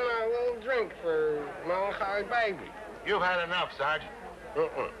just buying a little drink for Melancholy Baby. You've had enough, Sarge.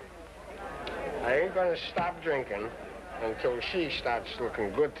 I ain't gonna stop drinking until she starts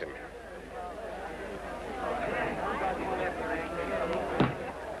looking good to me.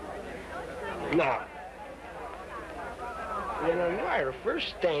 Now, you know, you are the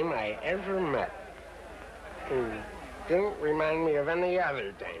first dame I ever met who didn't remind me of any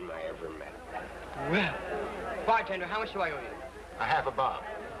other dame I ever met. Well, bartender, how much do I owe you? A half a bob.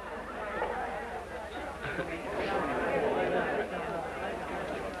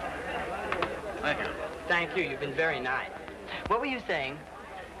 Thank you. Thank you. You've been very nice. What were you saying?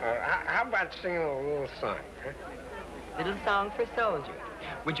 How about singing a little song, huh? Little song for soldier.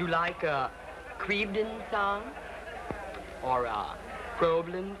 Would you like a Crevedon song? Or a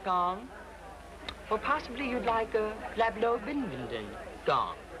Groblin song? Or possibly you'd like a Lablo-Binvenden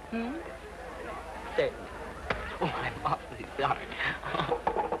song? Certainly. Oh, I'm awfully sorry.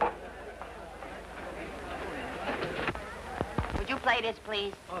 Would you play this,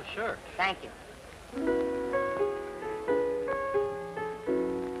 please? Oh, sure. Thank you.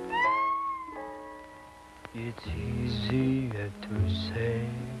 It's to say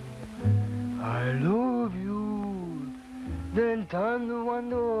I love you, then tanto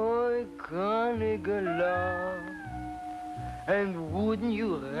quando hoy canigala. And wouldn't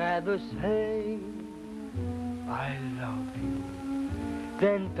you rather say I love you,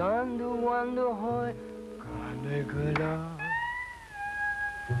 then tanto quando hoy canigala.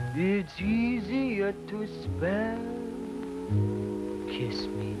 It's easier to spell, kiss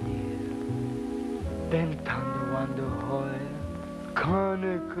me dear, than tanto quando hoy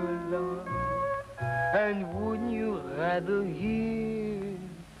canigala. And wouldn't you rather hear,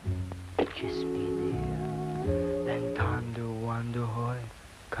 kiss me dear, than tanto quando hoy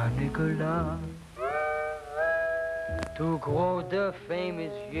canigala. To quote the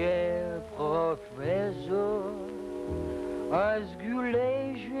famous Yale professor,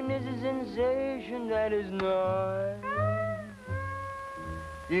 osculation is a sensation that is nice.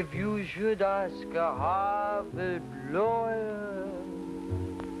 If you should ask a Harvard lawyer,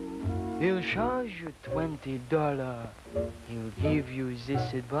 he'll charge you $20. He'll give you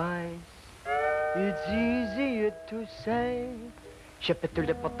this advice. It's easier to say.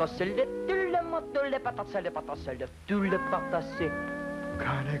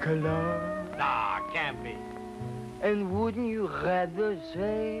 Nah, can't be. And wouldn't you rather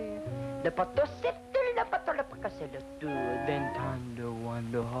say then tando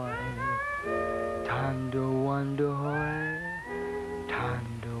wando hoy, tando wando hoy,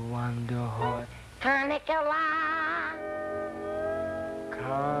 tando wando hoy, Canicula.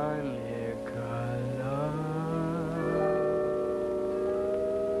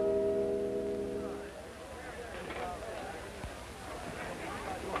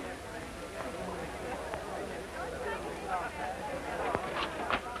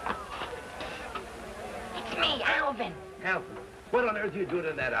 It's me, Alvin. Alvin, what on earth are you doing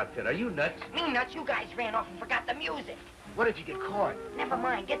in that outfit? Are you nuts? Me nuts, you guys ran off and forgot the music. What if you get caught? Never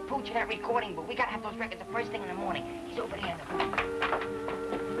mind, get Pooch in that recording booth. We gotta have those records the first thing in the morning. He's over there in the booth.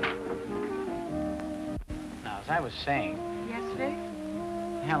 Now, as I was saying, Yes, Vic?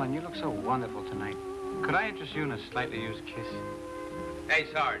 Helen, you look so wonderful tonight. Could I interest you in a slightly used kiss? Hey,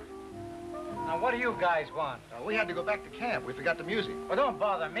 Sarge. Now, what do you guys want? We had to go back to camp. We forgot the music. Well, don't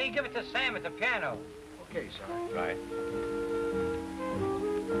bother me. Give it to Sam at the piano. Okay, Sarge. Right.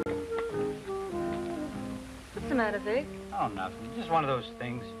 What's the matter, Vic? Oh, nothing. Just one of those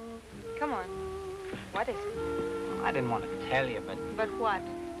things. Come on. What is it? Well, I didn't want to tell you, but But what?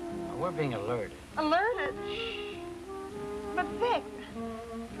 we're being alerted. Alerted? But, Vic,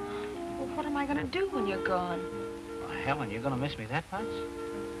 well, what am I going to do when you're gone? Well, Helen, you're going to miss me that much?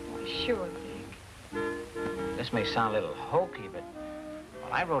 Why, sure, Vic. This may sound a little hokey, but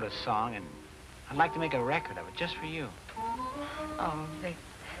well, I wrote a song, and I'd like to make a record of it just for you. Oh, Vic,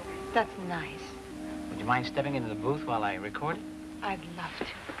 that's nice. Would you mind stepping into the booth while I record it? I'd love to.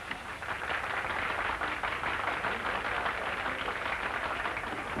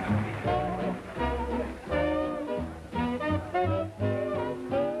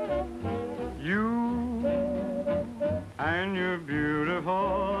 You and your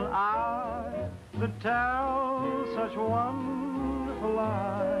beautiful eyes that tell such wonderful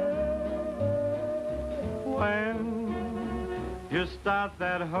lies. When you start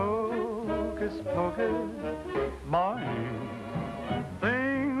that hocus pocus, boy,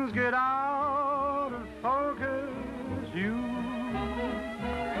 things get out of focus. You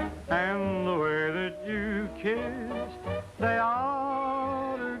and the way that you kiss, they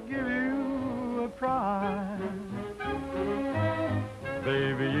ought to give you a prize.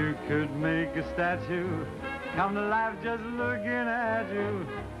 Baby, you could make a statue come to life just looking at you.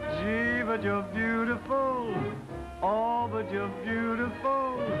 Gee, but you're beautiful. Oh, but you're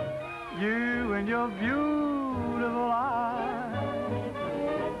beautiful. You and your beautiful eyes.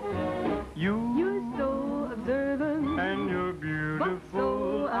 You're so observant, and you're beautiful. but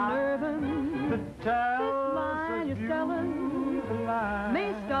so unnerving. The tell line you're selling lies.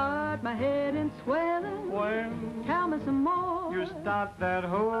 may start my head in swelling. When tell me some more. You start that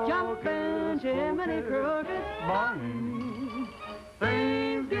whole jumping Jiminy Crooked. Morning.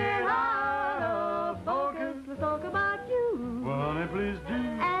 Things get out of focus. Let's talk about you. Well, honey, please do.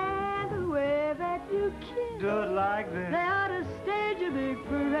 And the way that you kiss. Do it like this. They ought to stage a big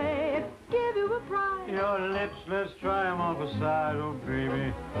parade. Give you a prize. Your lips, let's try 'em off the side, oh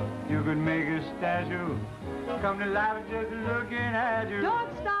baby. You could make a statue come to life just looking at you. Don't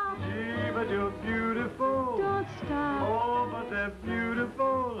stop. Gee, but you're beautiful. Don't stop. Oh, but they're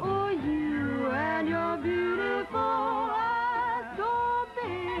beautiful. Oh, you and your beautiful eyes. So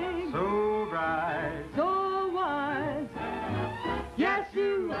big. So bright. So wise. Yes,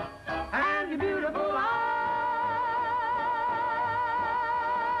 you and your beautiful eyes.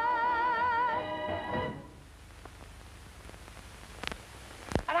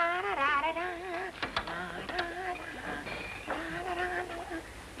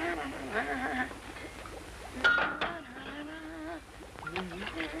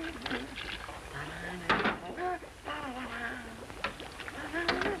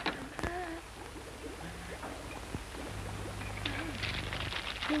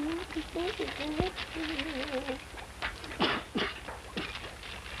 All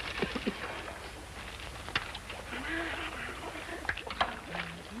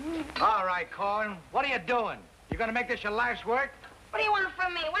right, Corwin, what are you doing? You gonna make this your life's work? What do you want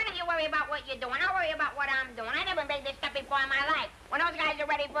from me? Why don't you worry about what you're doing? I'll worry about what I'm doing. I never made this stuff before in my life. When those guys are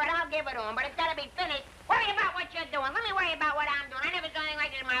ready for it, I'll give it to them. But it's got to be finished. Worry about what you're doing. Let me worry about what I'm doing. I never saw anything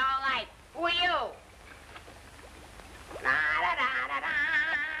like this in my whole life. Who are you?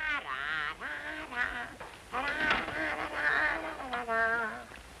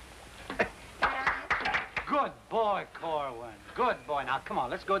 Good boy, Corwin. Good boy. Now, come on,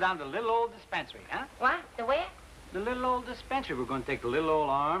 let's go down to the little old dispensary, huh? What? The where? The little old dispensary. We're going to take the little old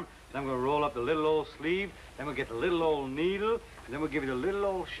arm, then we're going to roll up the little old sleeve, then we'll get the little old needle, and then we'll give you the little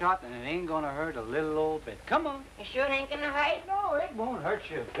old shot, and it ain't going to hurt a little old bit. Come on. You sure it ain't going to hurt? No, it won't hurt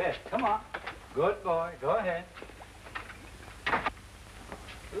you a bit. Come on. Good boy. Go ahead.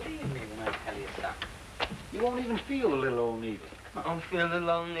 Believe me when I tell you something. You won't even feel the little old needle. I don't feel the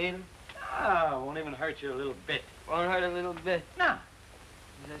little needle. Ah, won't even hurt you a little bit. Won't hurt a little bit. No.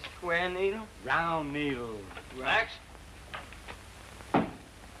 Is that square needle? Round needle. Max?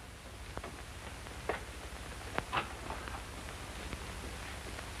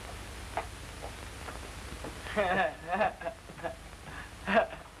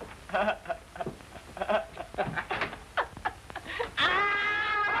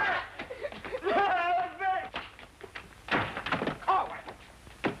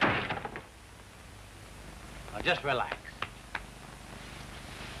 Now, just relax.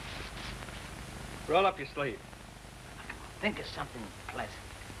 Roll up your sleeve. Think of something pleasant.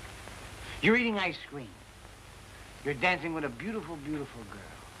 You're eating ice cream. You're dancing with a beautiful, beautiful girl.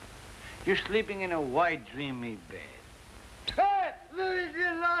 You're sleeping in a white, dreamy bed. I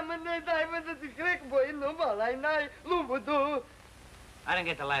didn't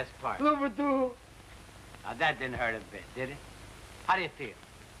get the last part. Now, that didn't hurt a bit, did it? How do you feel?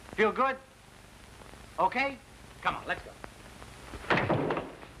 Feel good? Okay? Come on, let's go.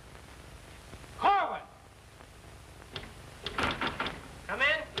 Corwin! Come in.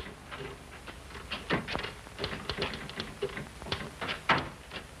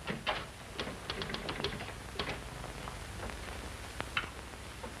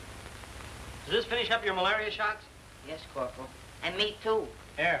 Does this finish up your malaria shots? Yes, Corporal. And me, too.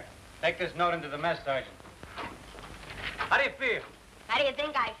 Here, take this note into the mess sergeant. How do you feel? How do you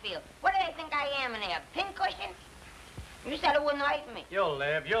think I feel? What do they think I am in there, a pincushion? You said it wouldn't hurt me. You'll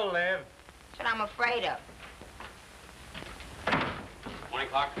live, you'll live. That's what I'm afraid of. Morning,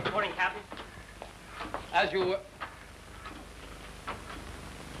 Clark. Good morning, Captain. As you were...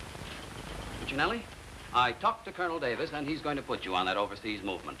 Puccinelli, I talked to Colonel Davis, and he's going to put you on that overseas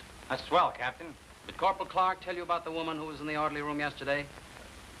movement. That's swell, Captain. Did Corporal Clark tell you about the woman who was in the orderly room yesterday?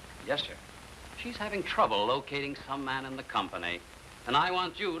 Yes, sir. She's having trouble locating some man in the company, and I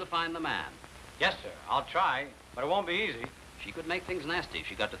want you to find the man. Yes, sir. I'll try, but it won't be easy. She could make things nasty if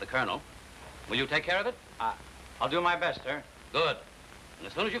she got to the colonel. Will you take care of it? I'll do my best, sir. Good. And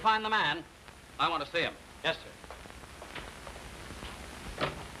as soon as you find the man, I want to see him. Yes, sir.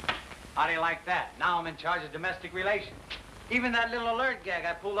 How do you like that? Now I'm in charge of domestic relations. Even that little alert gag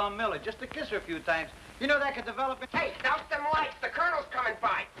I pulled on Miller just to kiss her a few times. You know that could develop... Hey, douse them lights. The colonel's coming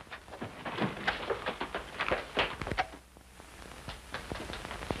by.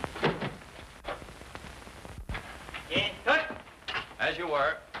 As you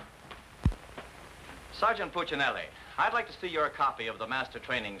were. Sergeant Puccinelli, I'd like to see your copy of the master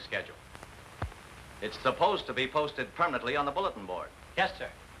training schedule. It's supposed to be posted permanently on the bulletin board. Yes, sir.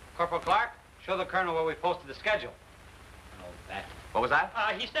 Corporal Clark, show the colonel where we posted the schedule. Oh, that. What was that?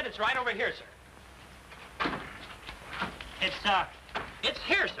 He said it's right over here, sir. It's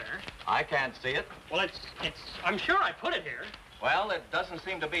here, sir. I can't see it. Well, I'm sure I put it here. Well, it doesn't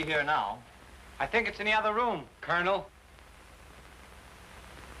seem to be here now. I think it's in the other room, Colonel.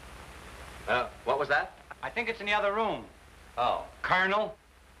 What was that? I think it's in the other room. Oh. Colonel.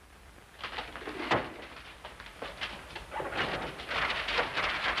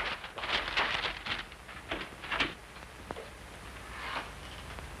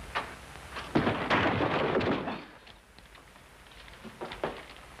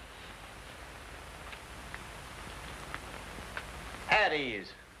 At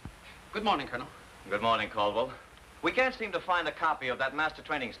ease. Good morning, Colonel. Good morning, Caldwell. We can't seem to find a copy of that master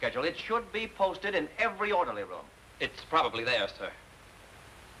training schedule. It should be posted in every orderly room. It's probably there, sir.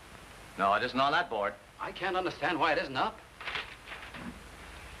 No, it isn't on that board. I can't understand why it isn't up.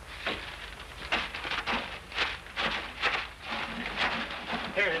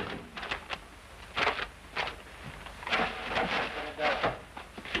 Here it is.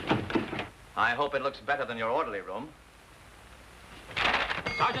 I hope it looks better than your orderly room.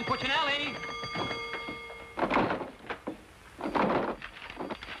 Sergeant Puccinelli!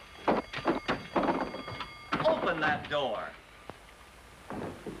 Open that door.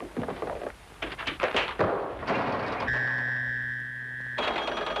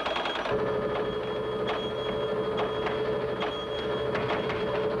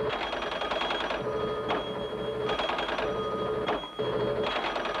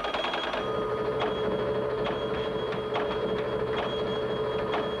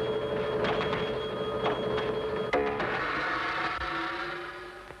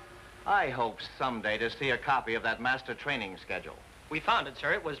 I hope someday to see a copy of that master training schedule. We found it,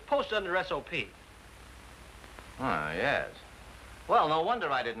 sir. It was posted under SOP. Ah, yes. Well, no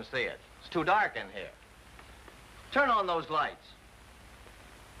wonder I didn't see it. It's too dark in here. Turn on those lights.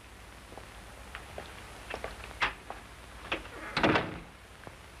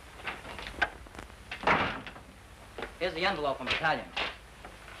 Here's the envelope from Battalion.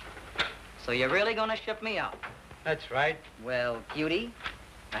 So you're really gonna ship me out? That's right. Well, cutie,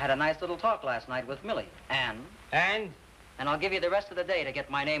 I had a nice little talk last night with Millie. And? And? And I'll give you the rest of the day to get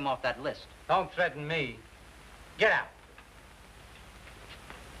my name off that list. Don't threaten me. Get out.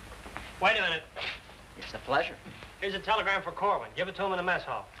 Wait a minute. It's a pleasure. Here's a telegram for Corwin. Give it to him in the mess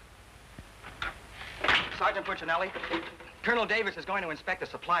hall. Sergeant Puccinelli, Colonel Davis is going to inspect the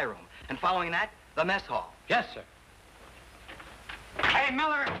supply room. And following that, the mess hall. Yes, sir. Hey,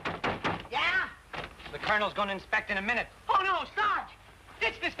 Miller. Yeah? The colonel's going to inspect in a minute. Oh, no, Sarge!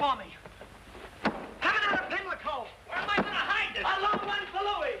 Ditch this for me. Coming out of Pimlico. Where am I going to hide this? A long one for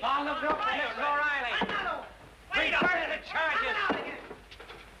Louis. Oh, look up here, O'Reilly. Another. Wait up. The charges. Coming out again.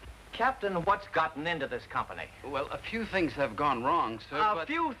 Captain, what's gotten into this company? Well, a few things have gone wrong, sir, A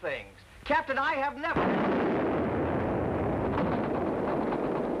few things. Captain, I have never...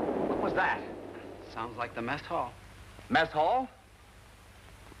 What was that? Sounds like the mess hall. Mess hall?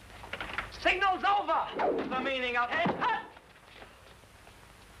 Signal's over. The meaning of it?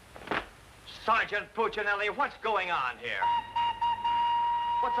 Sergeant Puccinelli, what's going on here?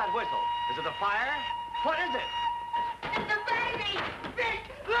 What's that whistle? Is it a fire? What is it? It's a baby! Vic,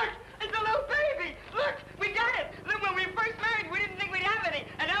 look! It's a little baby! Look! We got it! Look, when we first married, we didn't think we'd have any.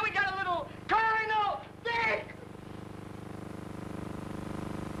 And now we got a little Colonel! Vic!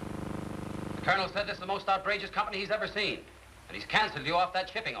 The colonel said this is the most outrageous company he's ever seen. And he's canceled you off that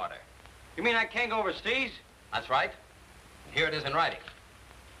shipping order. You mean I can't go overseas? That's right. And here it is in writing.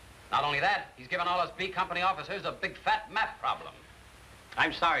 Not only that, he's given all us B Company officers a big fat map problem.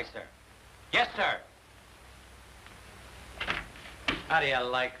 I'm sorry, sir. Yes, sir. How do you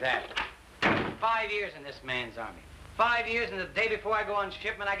like that? 5 years in this man's army. 5 years, and the day before I go on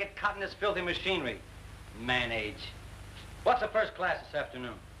shipment, I get caught in this filthy machinery. Man age. What's the first class this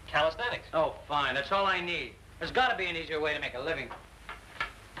afternoon? Calisthenics. Oh, fine. That's all I need. There's got to be an easier way to make a living.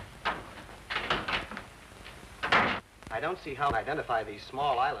 I don't see how to identify these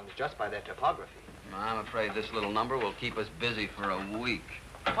small islands just by their topography. I'm afraid this little number will keep us busy for a week.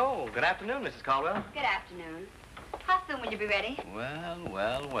 Oh, good afternoon, Mrs. Caldwell. Good afternoon. How soon will you be ready?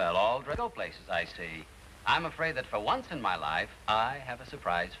 Well, all go places, I see. I'm afraid that for once in my life, I have a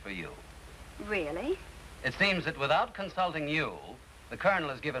surprise for you. Really? It seems that without consulting you, the colonel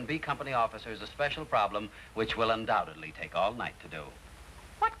has given B Company officers a special problem which will undoubtedly take all night to do.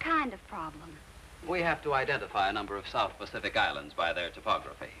 What kind of problem? We have to identify a number of South Pacific islands by their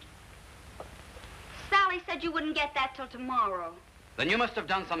topography. Sally said you wouldn't get that till tomorrow. Then you must have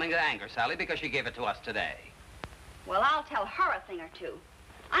done something to anger Sally because she gave it to us today. Well, I'll tell her a thing or two.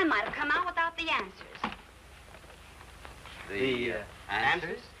 I might have come out without the answers. The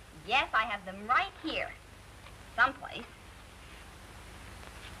answers? Yes, I have them right here. Someplace.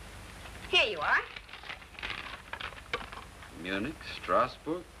 Here you are. Munich,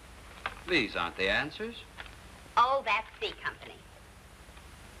 Strasbourg. These aren't the answers. Oh, that's C Company.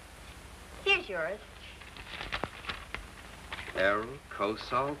 Here's yours. Errol,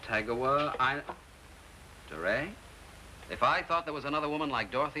 Kosal, Tagawa, DeRay? If I thought there was another woman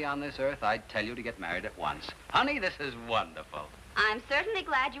like Dorothy on this earth, I'd tell you to get married at once. Honey, this is wonderful. I'm certainly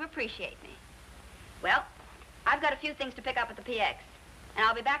glad you appreciate me. Well, I've got a few things to pick up at the PX, and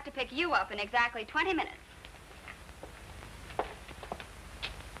I'll be back to pick you up in exactly 20 minutes.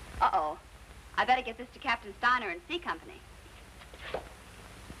 Uh-oh. I better get this to Captain Steiner and C Company.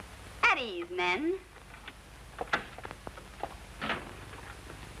 At ease, men.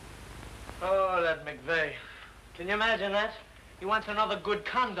 Oh, that McVeigh. Can you imagine that? He wants another good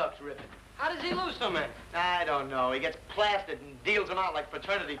conduct ribbon. How does he lose so many? I don't know. He gets plastered and deals them out like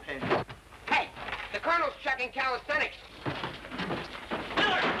fraternity pins. Hey, the colonel's checking calisthenics.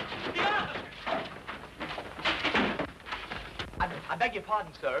 Miller! The officer! beg your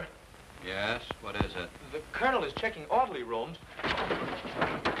pardon, sir. Yes, what is it? The colonel is checking orderly rooms.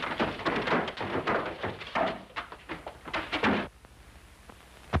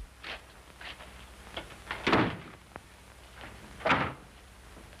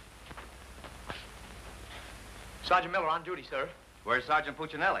 Sergeant Miller on duty, sir. Where's Sergeant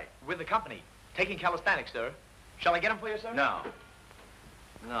Puccinelli? With the company. Taking calisthenics, sir. Shall I get him for you, sir? No.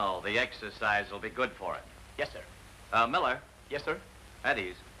 No, the exercise will be good for it. Yes, sir. Miller. Yes, sir? At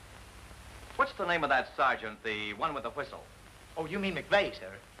ease. What's the name of that sergeant, the one with the whistle? Oh, you mean McVeigh,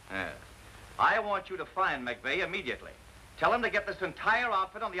 sir? Yes. I want you to find McVeigh immediately. Tell him to get this entire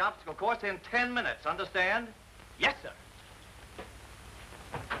outfit on the obstacle course in 10 minutes, understand? Yes, sir.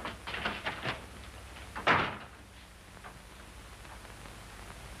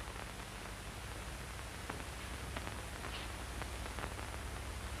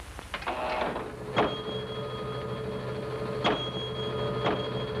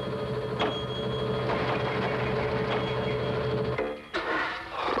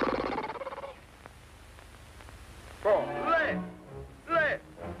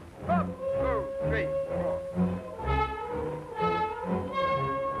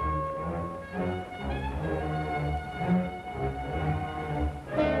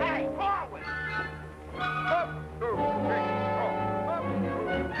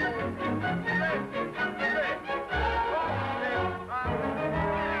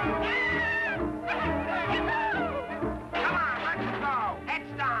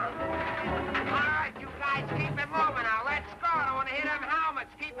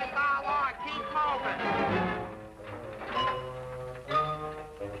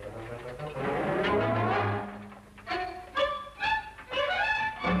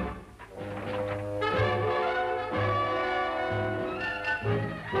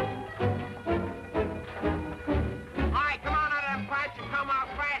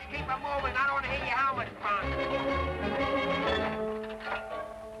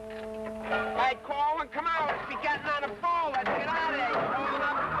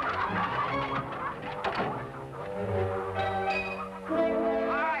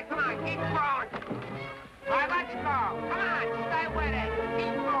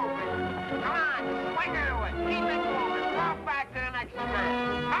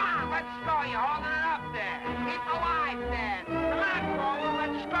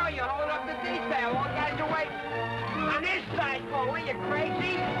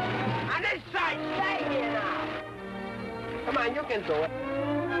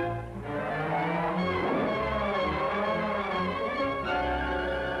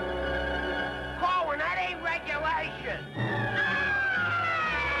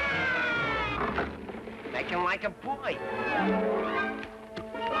 Like a boy.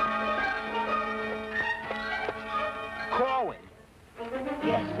 Corwin.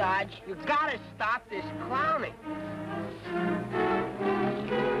 Yes, Sarge. You gotta stop this clowning.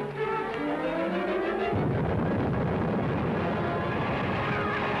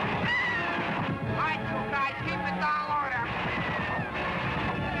 All right, you guys, keep it down order.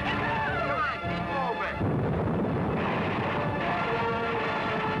 Come on, keep moving.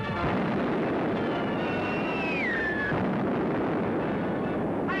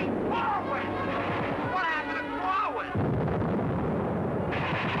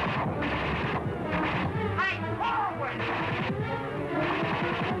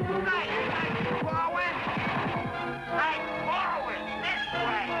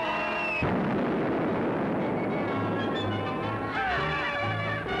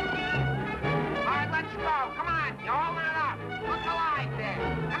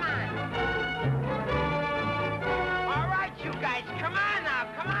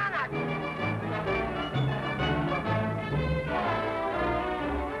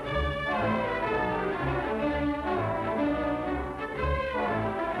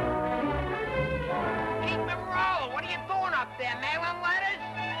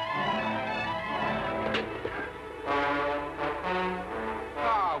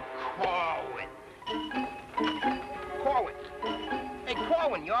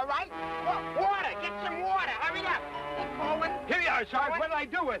 You all right? Water! Get some water! Hurry up! Hey, Corwin. Here you are, Sarge. What did I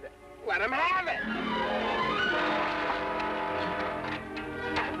do with it? Let him have it.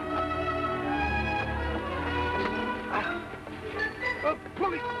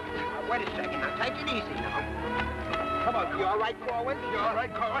 Wait a second. Now, take it easy now. Come on. You all right, Corwin? You all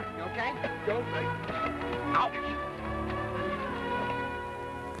right, Corwin? You okay? Don't think. Ouch.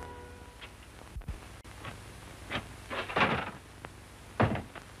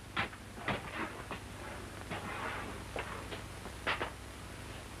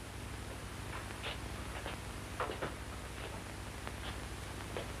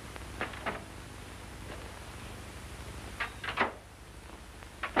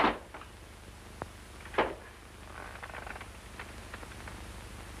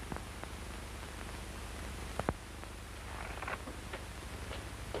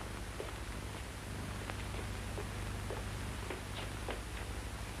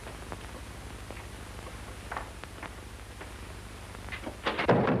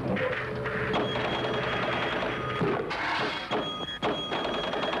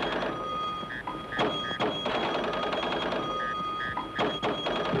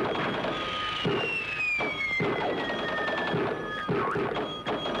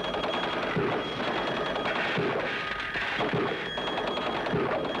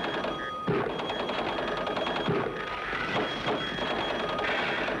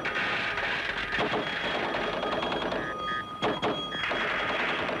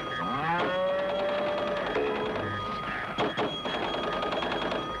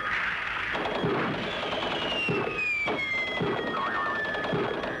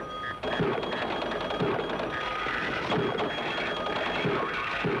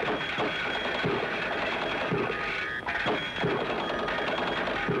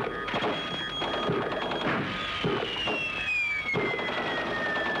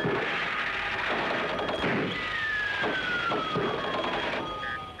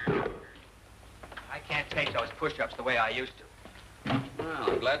 used to. Well,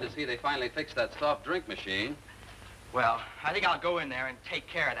 I'm glad to see they finally fixed that soft drink machine. Well, I think I'll go in there and take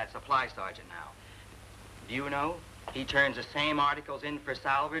care of that supply sergeant now. Do you know, he turns the same articles in for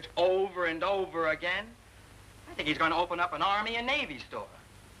salvage over and over again. I think he's going to open up an Army and Navy store.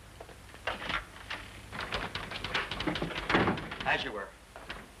 As you were.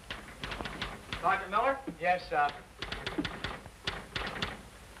 Sergeant Miller? Yes, sir.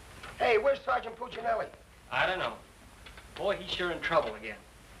 Hey, where's Sergeant Puccinelli? I don't know. Boy, he's sure in trouble again.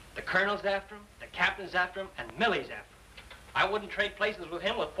 The colonel's after him, the captain's after him, and Millie's after him. I wouldn't trade places with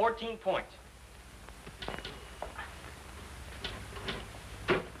him with 14 points.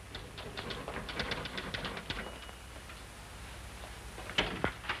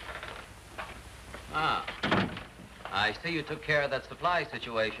 Ah. I see you took care of that supply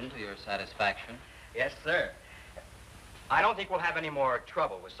situation to your satisfaction. Yes, sir. I don't think we'll have any more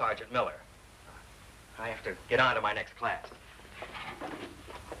trouble with Sergeant Miller. I have to get on to my next class.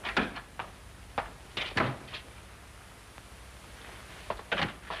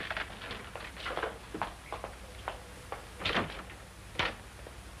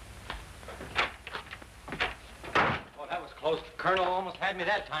 Oh, that was close. Colonel almost had me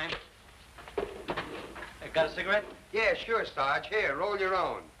that time. Hey, got a cigarette? Yeah, sure, Sarge. Here, roll your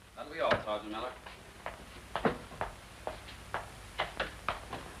own. That'll be all, Sergeant Miller.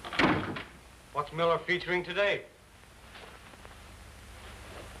 What's Miller featuring today?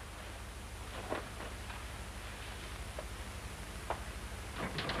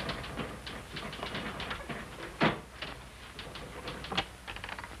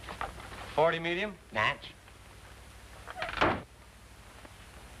 .40 medium? Natch.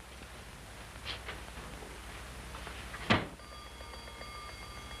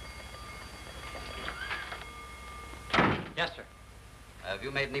 Yes, sir. Have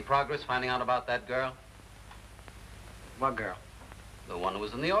you made any progress finding out about that girl? What girl? The one who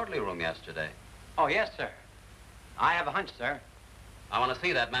was in the orderly room yesterday. Oh, yes, sir. I have a hunch, sir. I want to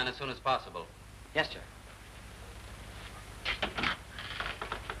see that man as soon as possible. Yes, sir.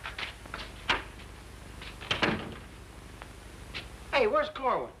 Hey, where's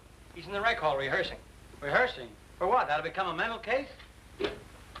Corwin? He's in the rec hall rehearsing. Rehearsing? For what? That'll become a mental case?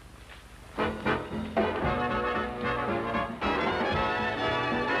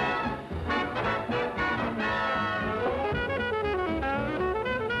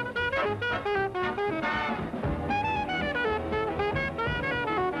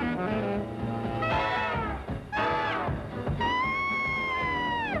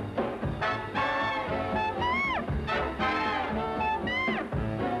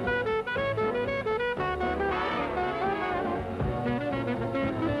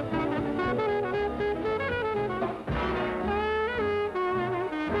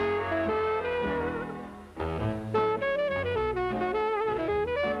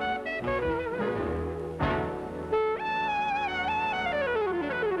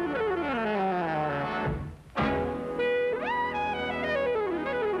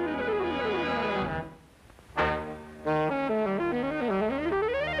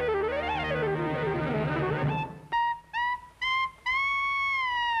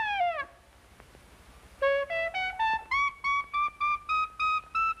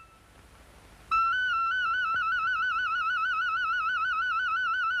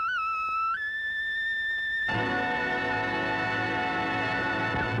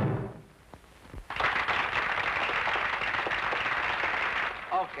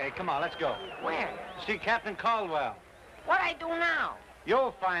 Okay, come on, let's go. Where? See Captain Caldwell. What I do now?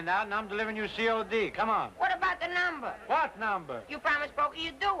 You'll find out, and I'm delivering you COD. Come on. What about the number? What number? You promised Pokey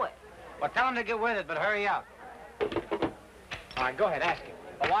you'd do it. Well, tell him to get with it, but hurry up. All right, go ahead, ask him.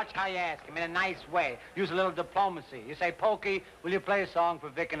 But watch how you ask him, in a nice way. Use a little diplomacy. You say, Pokey, will you play a song for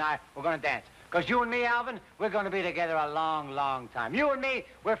Vic and I? We're going to dance. Because you and me, Alvin, we're going to be together a long, long time. You and me,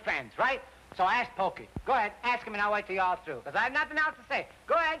 we're friends, right? So ask Pokey. Go ahead, ask him, and I'll wait till you're all through. Because I have nothing else to say.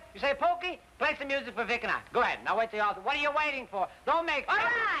 Go ahead. You say, Pokey, play some music for Vic and I. Go ahead, and I'll wait till you're all through. What are you waiting for? Don't make... All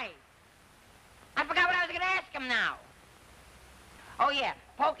right. I forgot what I was going to ask him now. Oh, yeah.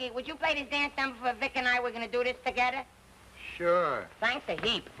 Pokey, would you play this dance number for Vic and I? We're going to do this together? Sure. Thanks a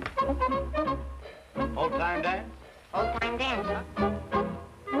heap. Old-time dance? Old-time dance, huh?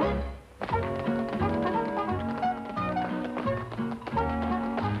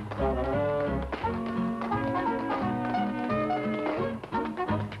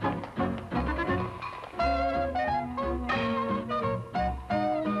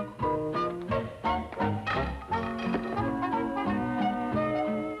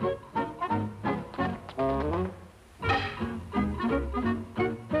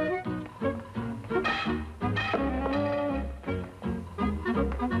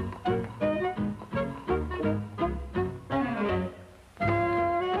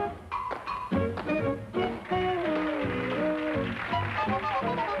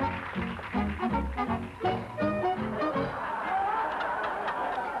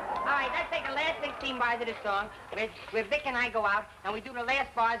 right, let's take the last 16 bars of the song, where Vic and I go out, and we do the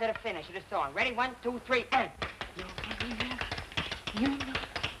last bars of the finish of the song. Ready? 1, 2, 3, and... You know,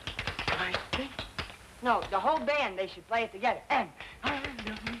 I think... No, the whole band, they should play it together. And...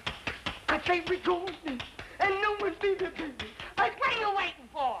 I say we're going, and no one's leaving, baby. What are you waiting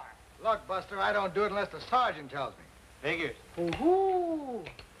for? Look, Buster, I don't do it unless the sergeant tells me. Figures. Ooh.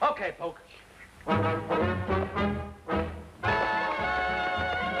 Okay, Poke.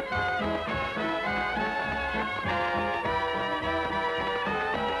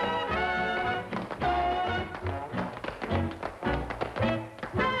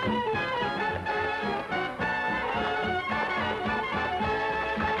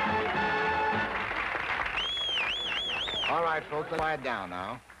 All right, folks, let's quiet down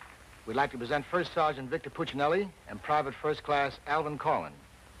now. We'd like to present First Sergeant Victor Puccinelli and Private First Class Alvin Corwin,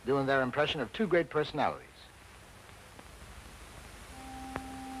 doing their impression of two great personalities.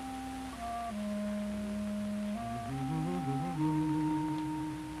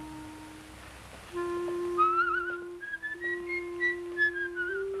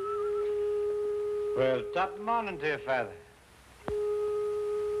 Well, top morning to you, Father.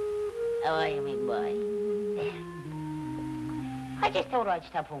 How are you, big boy? I just thought I'd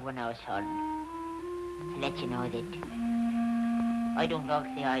stop over now, son, to let you know that I don't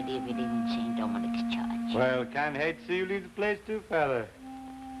like the idea of you leaving St. Dominic's Church. Well, can't hate to see you leave the place too, Father.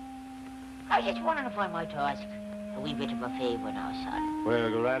 I was just wondering if I might ask a wee bit of a favor now, son. Well,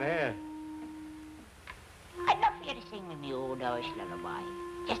 go right ahead. I'd love for you to sing me my old Irish lullaby,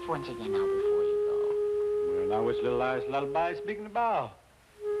 just once again now before you go. Well, now which little Irish lullaby speaking about?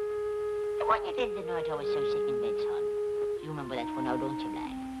 The one you did the night I was so sick in bed, son. You remember that one now, don't you,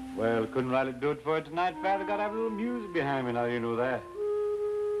 lad? Well, couldn't rightly do it for you tonight, Father. Got to have a little music behind me now, you know that.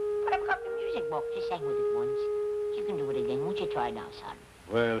 But I've got the music box. You sang with it once. You can do it again. Won't you try now, son?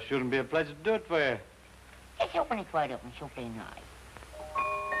 Well, shouldn't be a pleasure to do it for you. Just open it wide up and she'll play nice.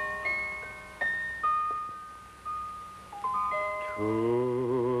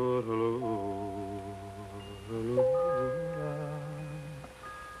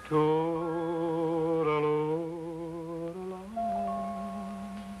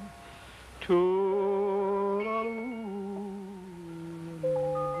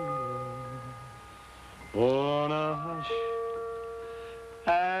 Wanna hush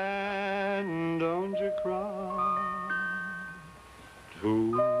and don't you cry.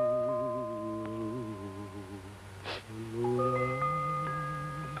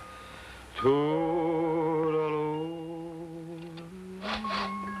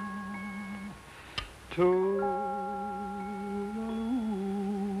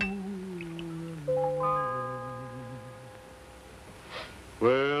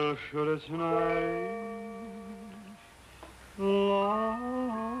 Well, should it's night long,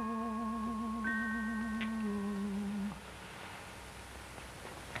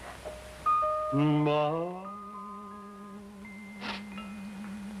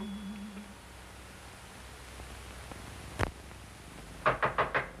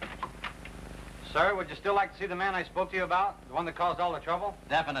 Sir, would you still like to see the man I spoke to you about? The one that caused all the trouble?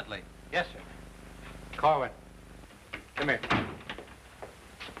 Definitely. Yes, sir. Corwin, come here.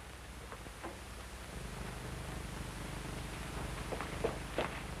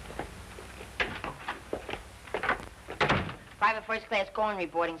 Private First Class Corwin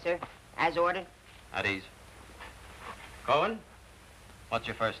reporting, sir. As ordered. At ease. Cohen, what's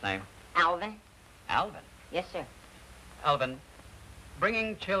your first name? Alvin. Alvin. Yes, sir. Alvin,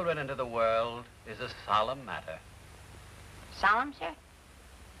 bringing children into the world is a solemn matter. Solemn, sir?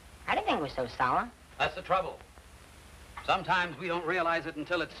 I didn't think it was so solemn. That's the trouble. Sometimes we don't realize it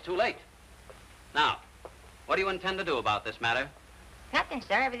until it's too late. Now, what do you intend to do about this matter? Nothing,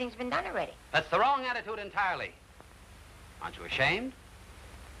 sir. Everything's been done already. That's the wrong attitude entirely. Aren't you ashamed?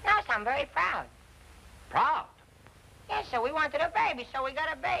 No, sir, I'm very proud. Proud? Yes, sir. We wanted a baby, so we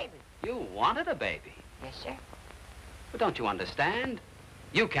got a baby. You wanted a baby. Yes, sir. But don't you understand?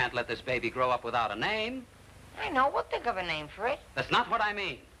 You can't let this baby grow up without a name. I know. We'll think of a name for it. That's not what I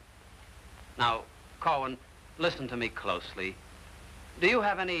mean. Now, Corwin, listen to me closely. Do you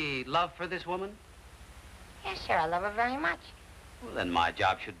have any love for this woman? Yes, sir. I love her very much. Well, then my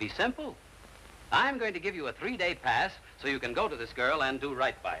job should be simple. I'm going to give you a 3-day pass so you can go to this girl and do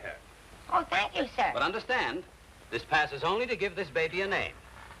right by her. Oh, thank you, sir. But understand, this pass is only to give this baby a name.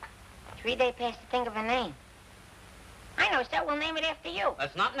 3-day pass to think of a name. I know, sir. We'll name it after you.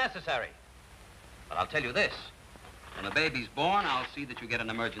 That's not necessary. But I'll tell you this. When the baby's born, I'll see that you get an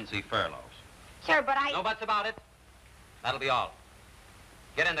emergency furlough. Sir, but I... No buts about it. That'll be all.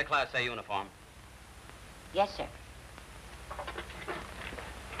 Get into Class A uniform. Yes, sir.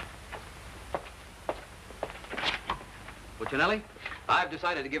 Puccinelli, I've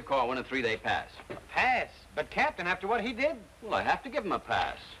decided to give Corwin a 3-day pass. Pass? But, Captain, after what he did? Well, I have to give him a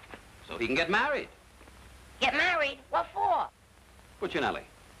pass so he can get married. Get married? What for? Puccinelli,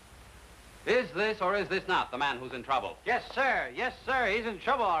 is this or is this not the man who's in trouble? Yes, sir. Yes, sir. He's in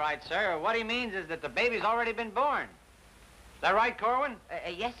trouble, all right, sir. What he means is that the baby's already been born. Is that right, Corwin?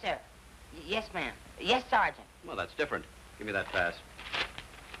 Yes, sir. Yes, ma'am. Yes, Sergeant. Well, that's different. Give me that pass.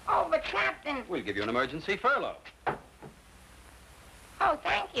 Oh, but Captain... We'll give you an emergency furlough. Oh,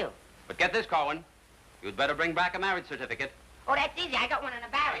 thank you. But get this, Corwin. You'd better bring back a marriage certificate. Oh, that's easy. I got one in the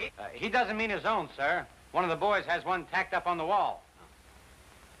barrel. He doesn't mean his own, sir. One of the boys has one tacked up on the wall.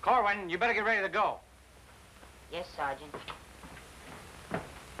 Corwin, you better get ready to go. Yes, Sergeant.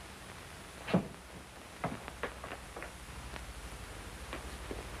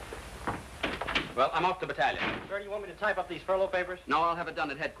 Well, I'm off to battalion. Sir, do you want me to type up these furlough papers? No, I'll have it done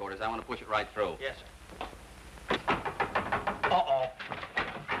at headquarters. I want to push it right through. Yes, sir. Uh-oh.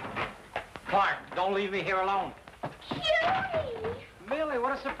 Clark, don't leave me here alone. Cutie! Millie,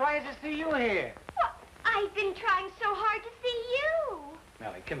 what a surprise to see you here. Well, I've been trying so hard to see you.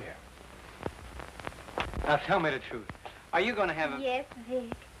 Millie, come here. Now, tell me the truth. Are you going to have a... Yes,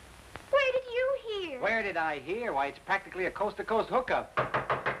 Vic. Where did you hear? Where did I hear? Why, it's practically a coast-to-coast hookup.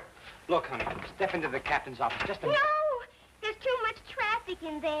 Look, honey, step into the captain's office just a minute. No! There's too much traffic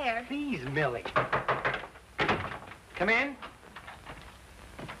in there. Please, Millie. Come in.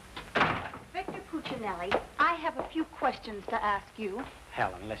 Victor Puccinelli, I have a few questions to ask you.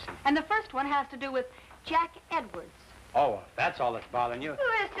 Helen, listen. And the first one has to do with Jack Edwards. Oh, if that's all that's bothering you.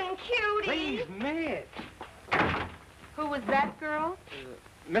 Listen, Cutie. Please, Miss. Who was that girl?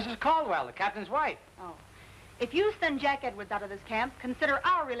 Mrs. Caldwell, the captain's wife. Oh. If you send Jack Edwards out of this camp, consider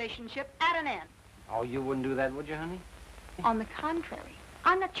our relationship at an end. Oh, you wouldn't do that, would you, honey? On the contrary.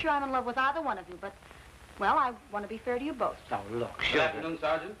 I'm not sure I'm in love with either one of you, but, well, I want to be fair to you both. Oh, look, Good sugar. afternoon,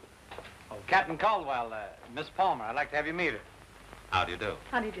 Sergeant. Oh, Captain Caldwell, Miss Palmer, I'd like to have you meet her. How do you do?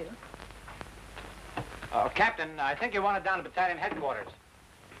 How do you do? Captain, I think you want it down to battalion headquarters.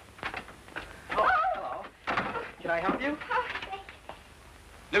 Oh, hello. Can I help you?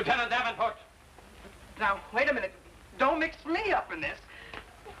 Lieutenant Davenport. Now, wait a minute. Don't mix me up in this.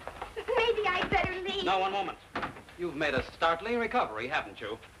 Maybe I'd better leave. No, one moment. You've made a startling recovery, haven't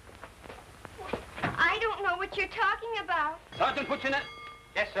you? I don't know what you're talking about. Sergeant Puccinelli.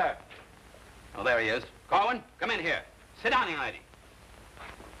 Yes, sir. Oh, there he is. Corwin, come in here. Sit down, young lady.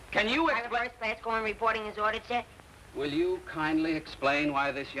 Can you Private explain... First Class going reporting his orders, sir. Will you kindly explain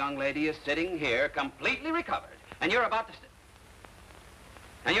why this young lady is sitting here completely recovered, and you're about to...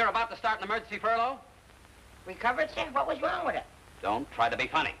 start an emergency furlough? Recovered, sir? What was wrong with her? Don't try to be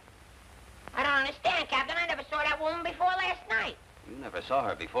funny. I don't understand, Captain. I never saw that woman before last night. You never saw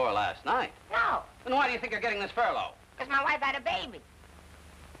her before last night. No, Then why do you think you're getting this furlough? because my wife had a baby.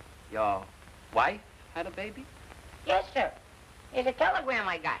 Your wife had a baby? Yes, sir. Here's a telegram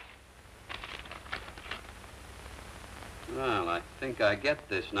I got. Well, I think I get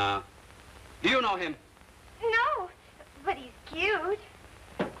this now. Do you know him? No, but he's cute.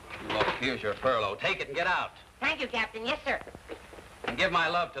 Look, here's your furlough. Take it and get out. Thank you, Captain. Yes, sir. And give my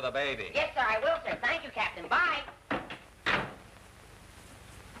love to the baby. Yes, sir, I will, sir. Thank you, Captain. Bye.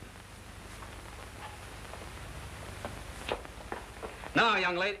 Now,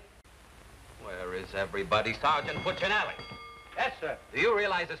 young lady. Where is everybody? Sergeant Puccinelli. Yes, sir. Do you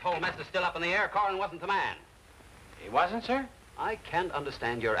realize this whole mess is still up in the air? Corwin wasn't the man. He wasn't, sir? I can't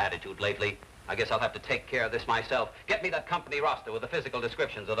understand your attitude lately. I guess I'll have to take care of this myself. Get me that company roster with the physical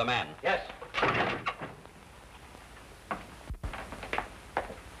descriptions of the men. Yes.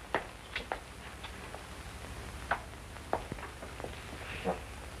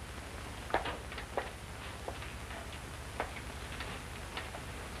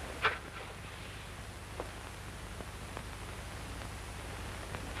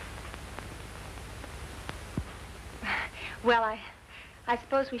 Well, I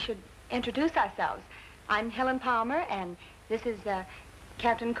suppose we should introduce ourselves. I'm Helen Palmer, and this is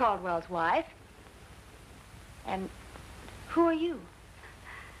Captain Caldwell's wife. And who are you?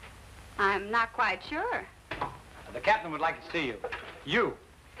 I'm not quite sure. The captain would like to see you. You.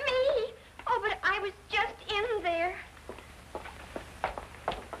 Me? Oh, but I was just in there.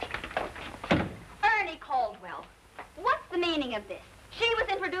 Ernie Caldwell. What's the meaning of this? She was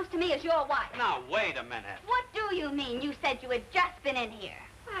introduced to me as your wife. Now, wait a minute. What do you mean? You said you had just been in here.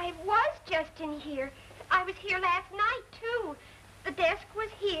 I was just in here. I was here last night, too. The desk was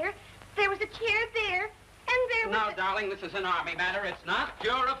here. There was a chair there. And there was... Now, darling, this is an Army matter. It's not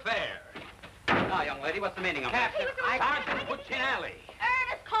your affair. Now, young lady, what's the meaning of that? Captain, Sergeant Puccinelli.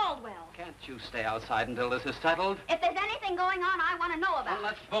 Ernest Caldwell. Can't you stay outside until this is settled? If there's anything going on, I want to know about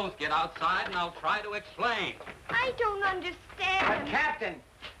Well, let's both get outside and I'll try to explain. I don't understand. Captain!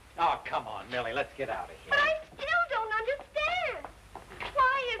 Oh, come on, Millie, let's get out of here. But I still don't understand.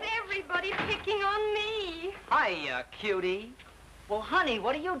 Why is everybody picking on me? Hiya, cutie. Well, honey,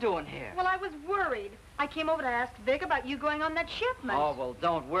 what are you doing here? Well, I was worried. I came over to ask Vic about you going on that shipment. Oh, well,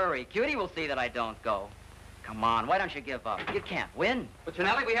 don't worry. Cutie will see that I don't go. Come on, why don't you give up? You can't win. But,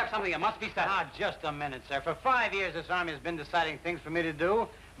 Tonelli, we have something that must be settled. Ah, just a minute, sir. For 5 years, this Army has been deciding things for me to do,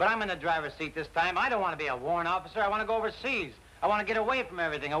 but I'm in the driver's seat this time. I don't want to be a warrant officer. I want to go overseas. I want to get away from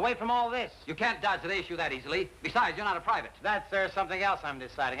everything, away from all this. You can't dodge the issue that easily. Besides, you're not a private. That's, sir, something else I'm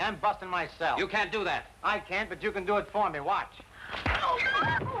deciding. I'm busting myself. You can't do that. I can't, but you can do it for me. Watch. Oh,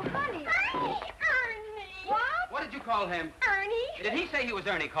 honey. Ernie. What? What did you call him? Ernie. Did he say he was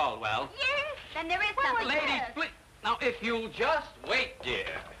Ernie Caldwell? Yes. Then there is something. Ladies, please. Now, if you'll just wait, dear.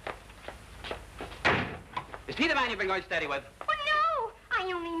 Is he the man you've been going steady with? Oh, no. I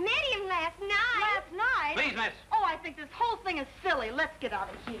only met him last night. Last night? Please, miss. Oh, I think this whole thing is silly. Let's get out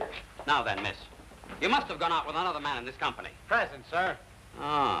of here. Now then, miss. You must have gone out with another man in this company. Present, sir.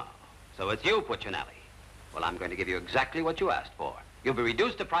 Oh, so it's you, Puccinelli. Well, I'm going to give you exactly what you asked for. You'll be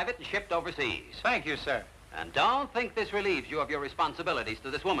reduced to private and shipped overseas. Thank you, sir. And don't think this relieves you of your responsibilities to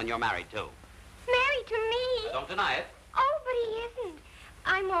this woman you're married to. Married to me? Don't deny it. Oh, but he isn't.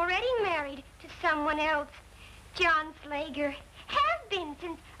 I'm already married to someone else. John Slager. Have been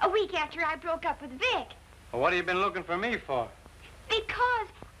since a week after I broke up with Vic. Well, what have you been looking for me for? Because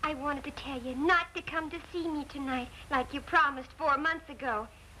I wanted to tell you not to come to see me tonight like you promised 4 months ago.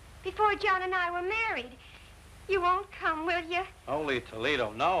 Before John and I were married. You won't come, will you? Holy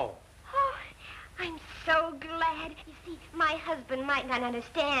Toledo, no. Oh, I'm so glad. You see, my husband might not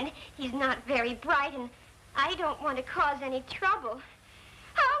understand. He's not very bright, and I don't want to cause any trouble.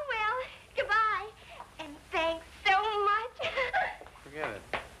 Oh, well, goodbye. And thanks so much. Forget it.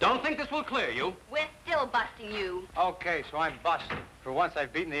 Don't think this will clear you. We're still busting you. Okay, so I'm busted. For once,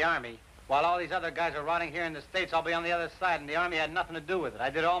 I've beaten the Army. While all these other guys are rotting here in the States, I'll be on the other side, and the Army had nothing to do with it. I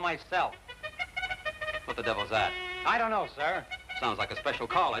did it all myself. What the devil's that? I don't know, sir. Sounds like a special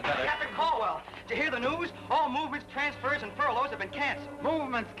call. I'd better... Captain Caldwell, did you hear the news? All movements, transfers, and furloughs have been canceled.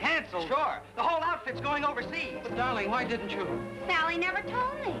 Movements canceled? Sure. The whole outfit's going overseas. But, darling, why didn't you? Sally never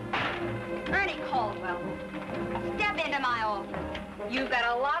told me. Ernie Caldwell, step into my office. You've got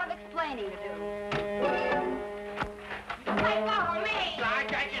a lot of explaining to do. Hey, follow me!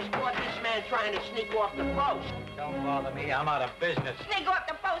 Sarge, I just caught this man trying to sneak off the post. Don't bother me. I'm out of business. Sneak off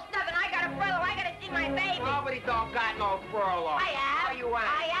the post, nothing. I got a furlough. I gotta see my baby. Nobody don't got no furlough. I have. No, you ain't.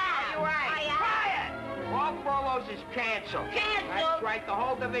 I have. No, you ain't. I have. Quiet! All furloughs is canceled. Canceled? That's right. The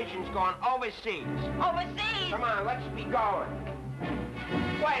whole division's gone overseas. Overseas? Come on, let's be going.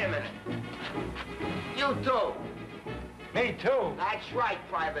 Wait a minute. You too. Me too. That's right,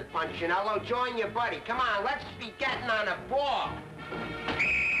 Private Punchinello. Join your buddy. Come on, let's be getting on a ball.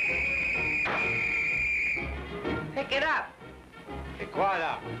 Pick it up. Pick what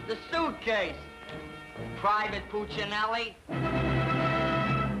up? The suitcase. Private Puccinelli.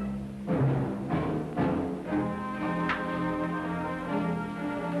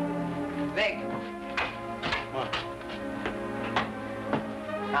 Vic. What?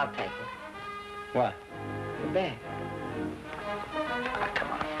 I'll take it. What? The bag.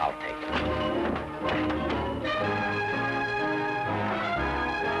 Come on, I'll take it.